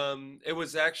 It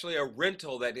was actually a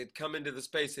rental that had come into the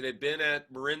space. It had been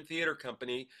at Marin Theater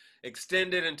Company,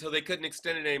 extended until they couldn't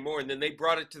extend it anymore, and then they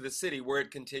brought it to the city where it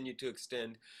continued to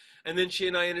extend. And then she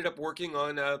and I ended up working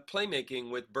on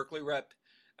playmaking with Berkeley Rep,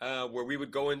 where we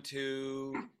would go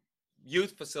into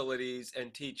youth facilities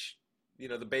and teach,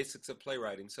 the basics of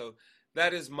playwriting. So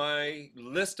that is my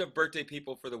list of birthday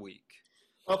people for the week.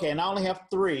 Okay, and I only have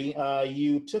three.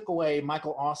 You took away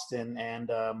Michael Austin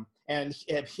and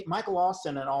Michael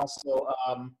Austin and also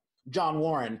John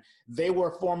Warren. They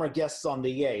were former guests on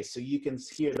the Yay, so you can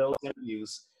hear those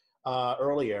interviews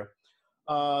earlier.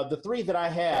 The three that I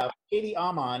have, Katie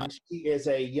Amon, she is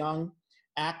a young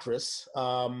actress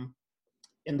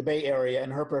in the Bay Area,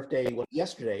 and her birthday was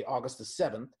yesterday, August the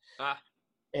 7th.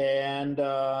 And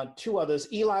two others,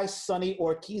 Eli Sonny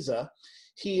Ortiza.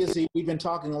 We've been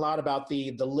talking a lot about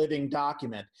the living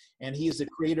document, and he's the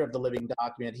creator of the living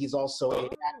document. He's also an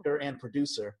actor and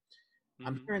producer.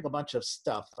 I'm hearing a bunch of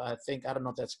stuff. I don't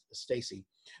know if that's Stacy.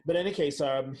 But in any case,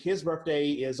 his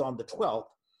birthday is on the 12th.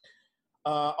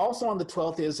 Also on the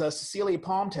 12th is Cecilia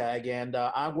Palmtag, and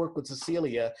I worked with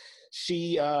Cecilia.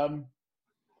 She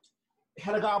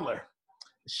Hedda Gabler.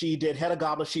 She did Hedda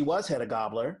Gabler. She was Hedda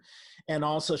Gabler. And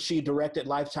also she directed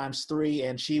Lifetimes 3,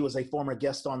 and she was a former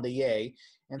guest on the Yay.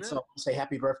 And so say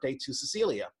happy birthday to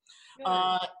Cecilia.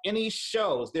 Any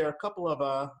shows? There are a couple of,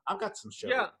 I've got some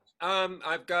shows. Yeah,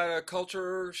 I've got a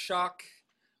Culture Shock,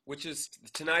 which is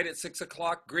tonight at 6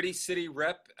 o'clock, Gritty City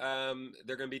Rep.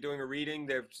 They're going to be doing a reading.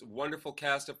 There's a wonderful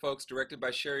cast of folks directed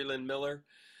by Sherry Lynn Miller.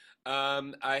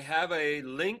 I have a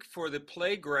link for the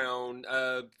Playground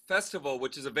Festival,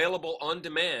 which is available on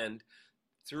demand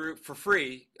for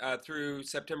free through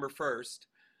September 1st.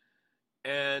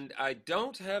 And I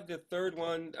don't have the third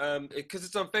one because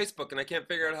it's on Facebook and I can't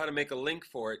figure out how to make a link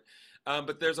for it.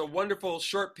 But there's a wonderful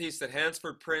short piece that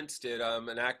Hansford Prince did,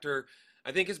 an actor.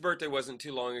 I think his birthday wasn't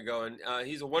too long ago, and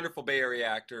he's a wonderful Bay Area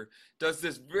actor. Does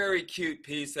this very cute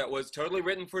piece that was totally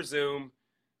written for Zoom.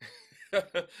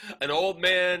 An old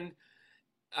man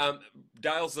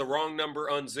dials the wrong number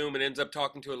on Zoom and ends up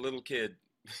talking to a little kid.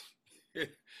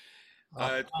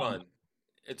 It's fun.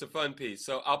 It's a fun piece.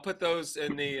 So I'll put those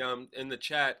in the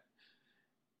chat,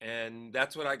 and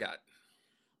that's what I got.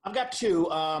 I've got two.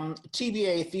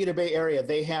 TVA, Theater Bay Area,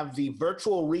 they have the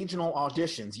virtual regional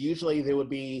auditions. Usually there would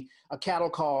be a cattle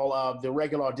call of the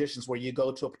regular auditions where you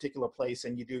go to a particular place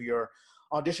and you do your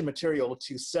audition material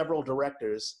to several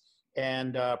directors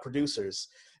and producers.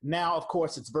 Now, of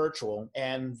course, it's virtual,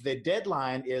 and the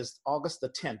deadline is August the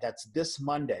 10th. That's this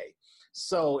Monday.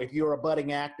 So if you're a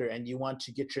budding actor and you want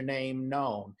to get your name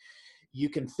known, you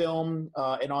can film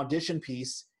an audition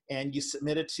piece and you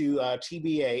submit it to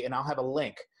TBA, and I'll have a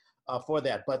link for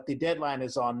that. But the deadline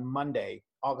is on Monday,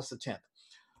 August the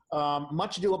 10th.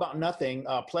 Much Ado About Nothing,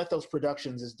 Plethos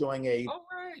Productions is doing a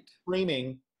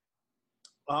streaming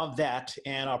of that,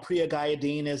 and Priya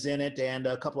Gayadeen is in it, and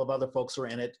a couple of other folks are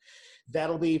in it.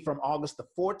 That'll be from August the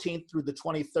 14th through the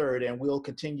 23rd, and we'll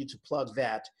continue to plug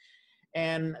that.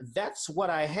 And that's what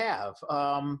I have.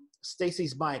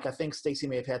 Stacy's mic, I think Stacy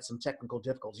may have had some technical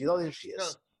difficulties. Oh, there she is.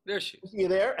 Oh, there she is. You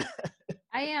there?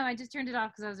 I am. I just turned it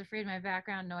off because I was afraid my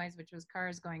background noise, which was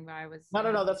cars going by, was...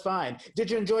 No, that's fine.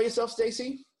 Did you enjoy yourself,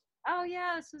 Stacy? Oh,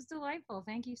 yeah, this was delightful.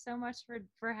 Thank you so much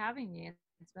for having me.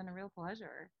 It's been a real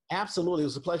pleasure. Absolutely. It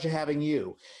was a pleasure having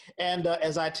you. And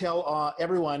as I tell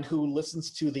everyone who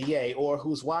listens to the Yay or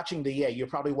who's watching the Yay, you're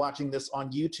probably watching this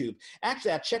on YouTube.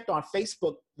 Actually, I checked on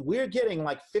Facebook. We're getting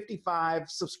like 55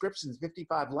 subscriptions,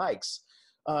 55 likes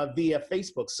via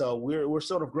Facebook. So we're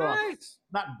sort of growing. Nice.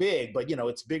 Not big, but,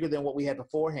 it's bigger than what we had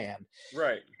beforehand.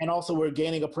 Right. And also we're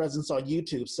gaining a presence on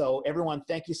YouTube. So everyone,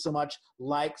 thank you so much.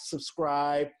 Like,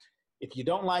 subscribe. If you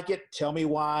don't like it, tell me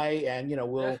why, and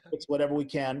we'll fix whatever we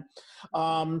can.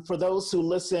 For those who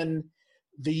listen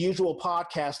the usual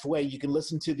podcast way. You can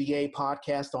listen to the A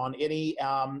podcast on any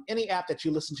app that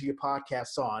you listen to your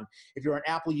podcasts on. If you're an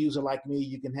Apple user like me,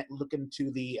 you can look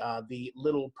into the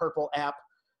little purple app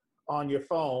on your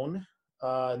phone.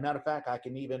 Matter of fact, I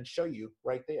can even show you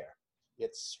right there.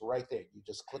 It's right there. You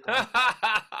just click on it.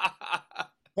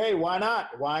 Hey, why not?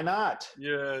 Why not?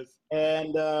 Yes.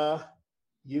 And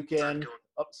you can,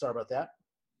 oh, sorry about that.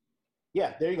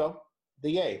 Yeah, there you go.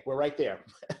 The A, we're right there.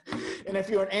 And if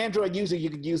you're an Android user, you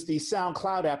could use the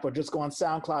SoundCloud app or just go on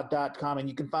soundcloud.com and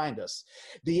you can find us.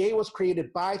 The A was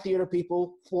created by theater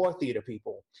people for theater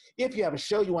people. If you have a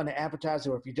show you want to advertise,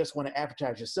 or if you just want to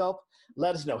advertise yourself,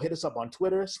 let us know. Hit us up on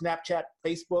Twitter, Snapchat,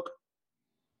 Facebook,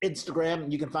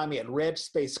 Instagram. You can find me at Red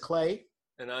Space Clay.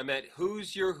 And I'm at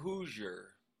Who's Your Hoosier.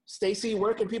 Stacy,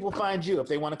 where can people find you if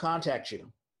they want to contact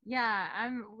you? Yeah,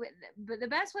 but the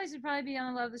best place would probably be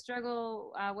on the Love the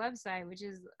Struggle website, which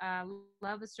is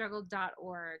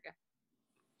lovethestruggle.org.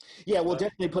 Yeah, we'll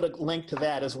definitely put a link to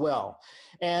that as well.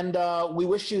 And we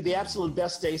wish you the absolute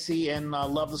best, Stacy, and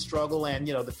Love the Struggle and,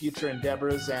 the future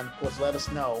endeavors. And, of course, let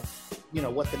us know,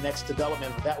 what the next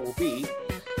development of that will be.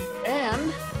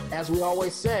 And, as we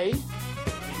always say,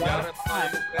 you gotta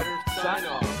find a better sign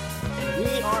off.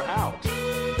 We are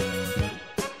out.